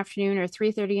 2:30 in the afternoon or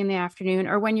 3:30 in the afternoon,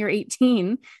 or when you're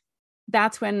 18,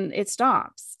 that's when it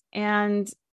stops. And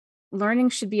learning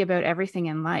should be about everything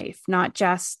in life, not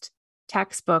just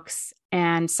textbooks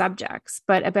and subjects,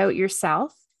 but about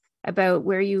yourself, about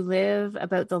where you live,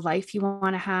 about the life you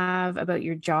want to have, about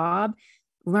your job.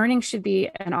 Learning should be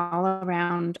an all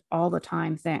around, all the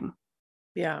time thing.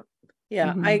 Yeah.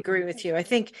 Yeah. I agree with you. I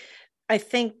think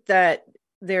that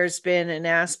there's been an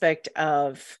aspect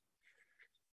of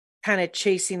kind of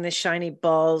chasing the shiny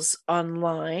balls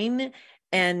online.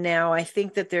 And now I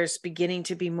think that there's beginning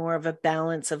to be more of a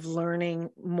balance of learning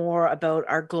more about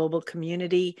our global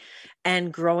community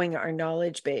and growing our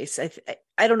knowledge base.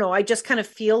 I don't know. I just kind of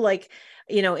feel like,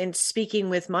 in speaking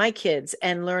with my kids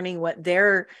and learning what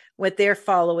they're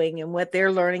following and what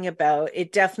they're learning about,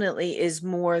 it definitely is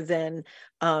more than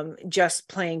just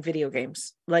playing video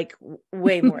games, like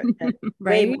way more than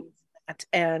right. Way more.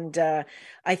 And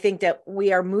I think that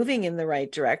we are moving in the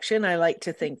right direction. I like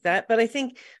to think that, but I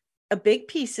think a big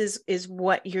piece is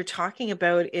what you're talking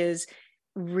about, is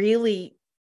really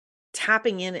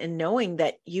tapping in and knowing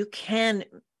that you can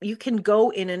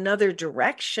go in another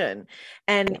direction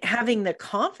and having the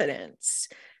confidence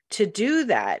to do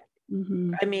that.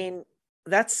 I mean,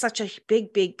 that's such a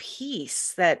big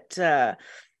piece that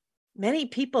many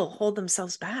people hold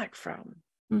themselves back from.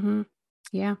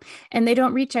 Yeah. And they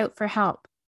don't reach out for help,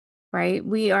 right?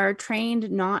 We are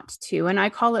trained not to. And I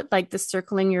call it like the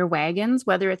circling your wagons,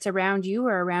 whether it's around you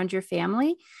or around your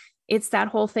family. It's that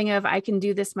whole thing of, I can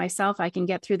do this myself. I can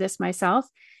get through this myself.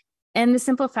 And the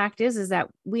simple fact is that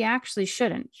we actually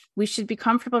shouldn't. We should be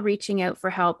comfortable reaching out for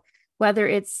help, whether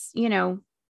it's,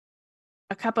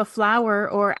 a cup of flour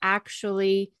or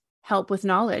actually help with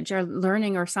knowledge or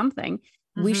learning or something.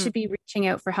 We should be reaching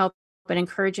out for help and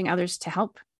encouraging others to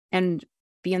help and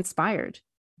be inspired.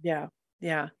 Yeah.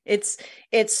 Yeah. It's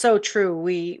so true.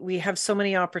 We have so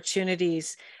many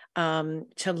opportunities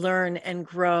to learn and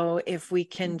grow if we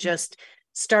can just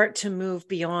start to move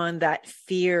beyond that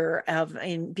fear of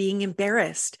being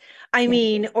embarrassed. I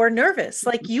mean, or nervous,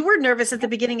 like you were nervous at the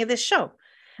beginning of this show.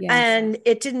 Yes. And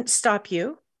it didn't stop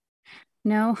you.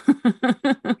 No.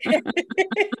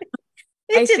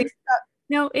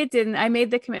 No, it didn't. I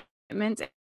made the commitment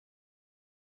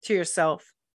to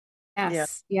yourself.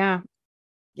 Yes. Yeah.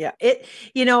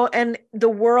 And the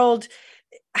world,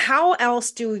 how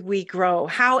else do we grow?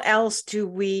 How else do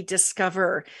we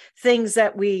discover things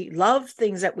that we love,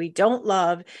 things that we don't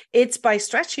love? It's by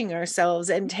stretching ourselves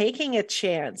and taking a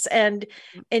chance. And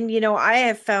I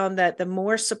have found that the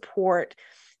more support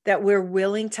that we're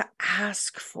willing to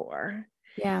ask for,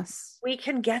 yes, we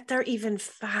can get there even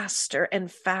faster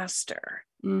and faster.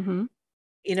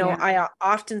 Yeah. I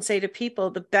often say to people,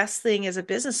 the best thing as a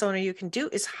business owner you can do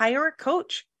is hire a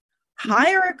coach.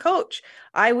 Hire a coach.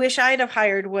 I wish I'd have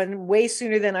hired one way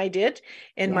sooner than I did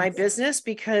in my business,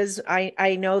 because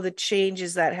I know the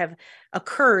changes that have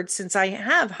occurred since I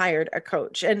have hired a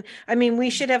coach. And I mean, we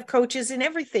should have coaches in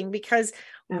everything, because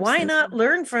why not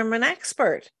learn from an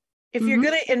expert? If you're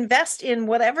going to invest in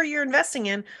whatever you're investing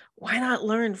in, why not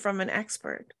learn from an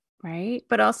expert? Right.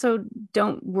 But also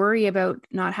don't worry about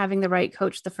not having the right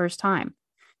coach the first time.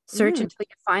 Search until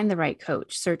you find the right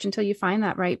coach. Search until you find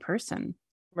that right person.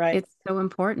 Right. It's so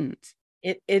important.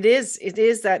 It is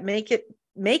that make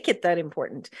it that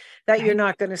important that you're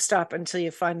not going to stop until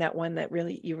you find that one that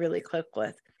you really click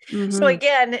with. So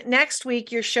again, next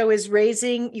week, your show is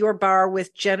Raising Your Bar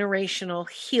with Generational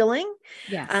Healing.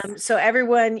 Yes. So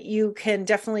everyone, you can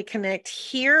definitely connect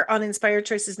here on Inspired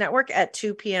Choices Network at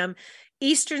 2 p.m.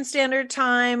 Eastern Standard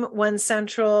Time, 1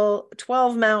 Central,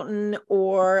 12 Mountain,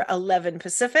 or 11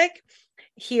 Pacific,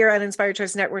 here at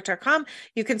inspiredchoicesnetwork.com.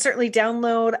 You can certainly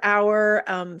download our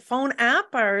phone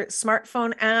app, our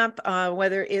smartphone app,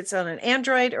 whether it's on an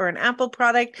Android or an Apple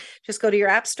product. Just go to your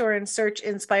app store and search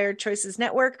Inspired Choices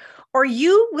Network, or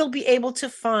you will be able to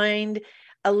find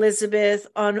Elizabeth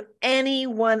on any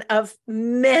one of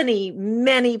many,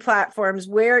 many platforms.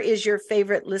 Where is your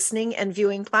favorite listening and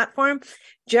viewing platform?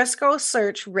 Just go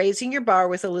search Raising Your Bar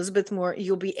with Elizabeth Moore.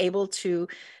 You'll be able to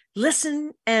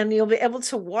listen and you'll be able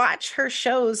to watch her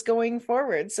shows going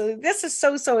forward. So this is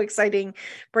so exciting,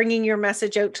 bringing your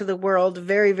message out to the world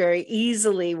very, very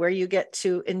easily, where you get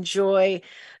to enjoy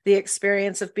the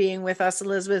experience of being with us,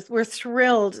 Elizabeth. We're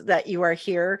thrilled that you are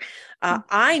here.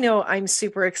 I know I'm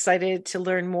super excited to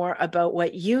learn more about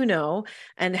what you know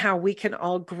and how we can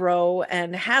all grow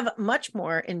and have much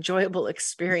more enjoyable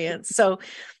experience. So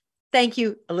thank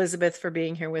you, Elizabeth, for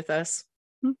being here with us.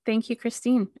 Thank you,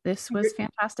 Christine. This was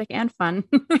fantastic and fun.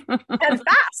 And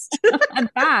fast.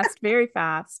 And fast, very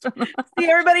fast. See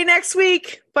everybody next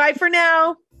week. Bye for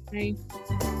now. Bye.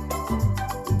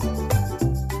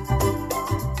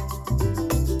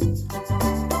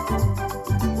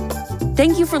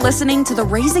 Thank you for listening to the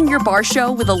Raising Your Bar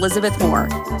Show with Elizabeth Moore.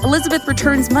 Elizabeth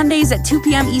returns Mondays at 2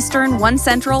 p.m. Eastern, 1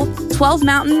 Central, 12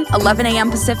 Mountain, 11 a.m.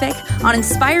 Pacific on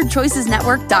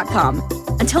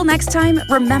InspiredChoicesNetwork.com. Until next time,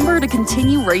 remember to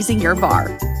continue raising your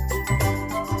bar.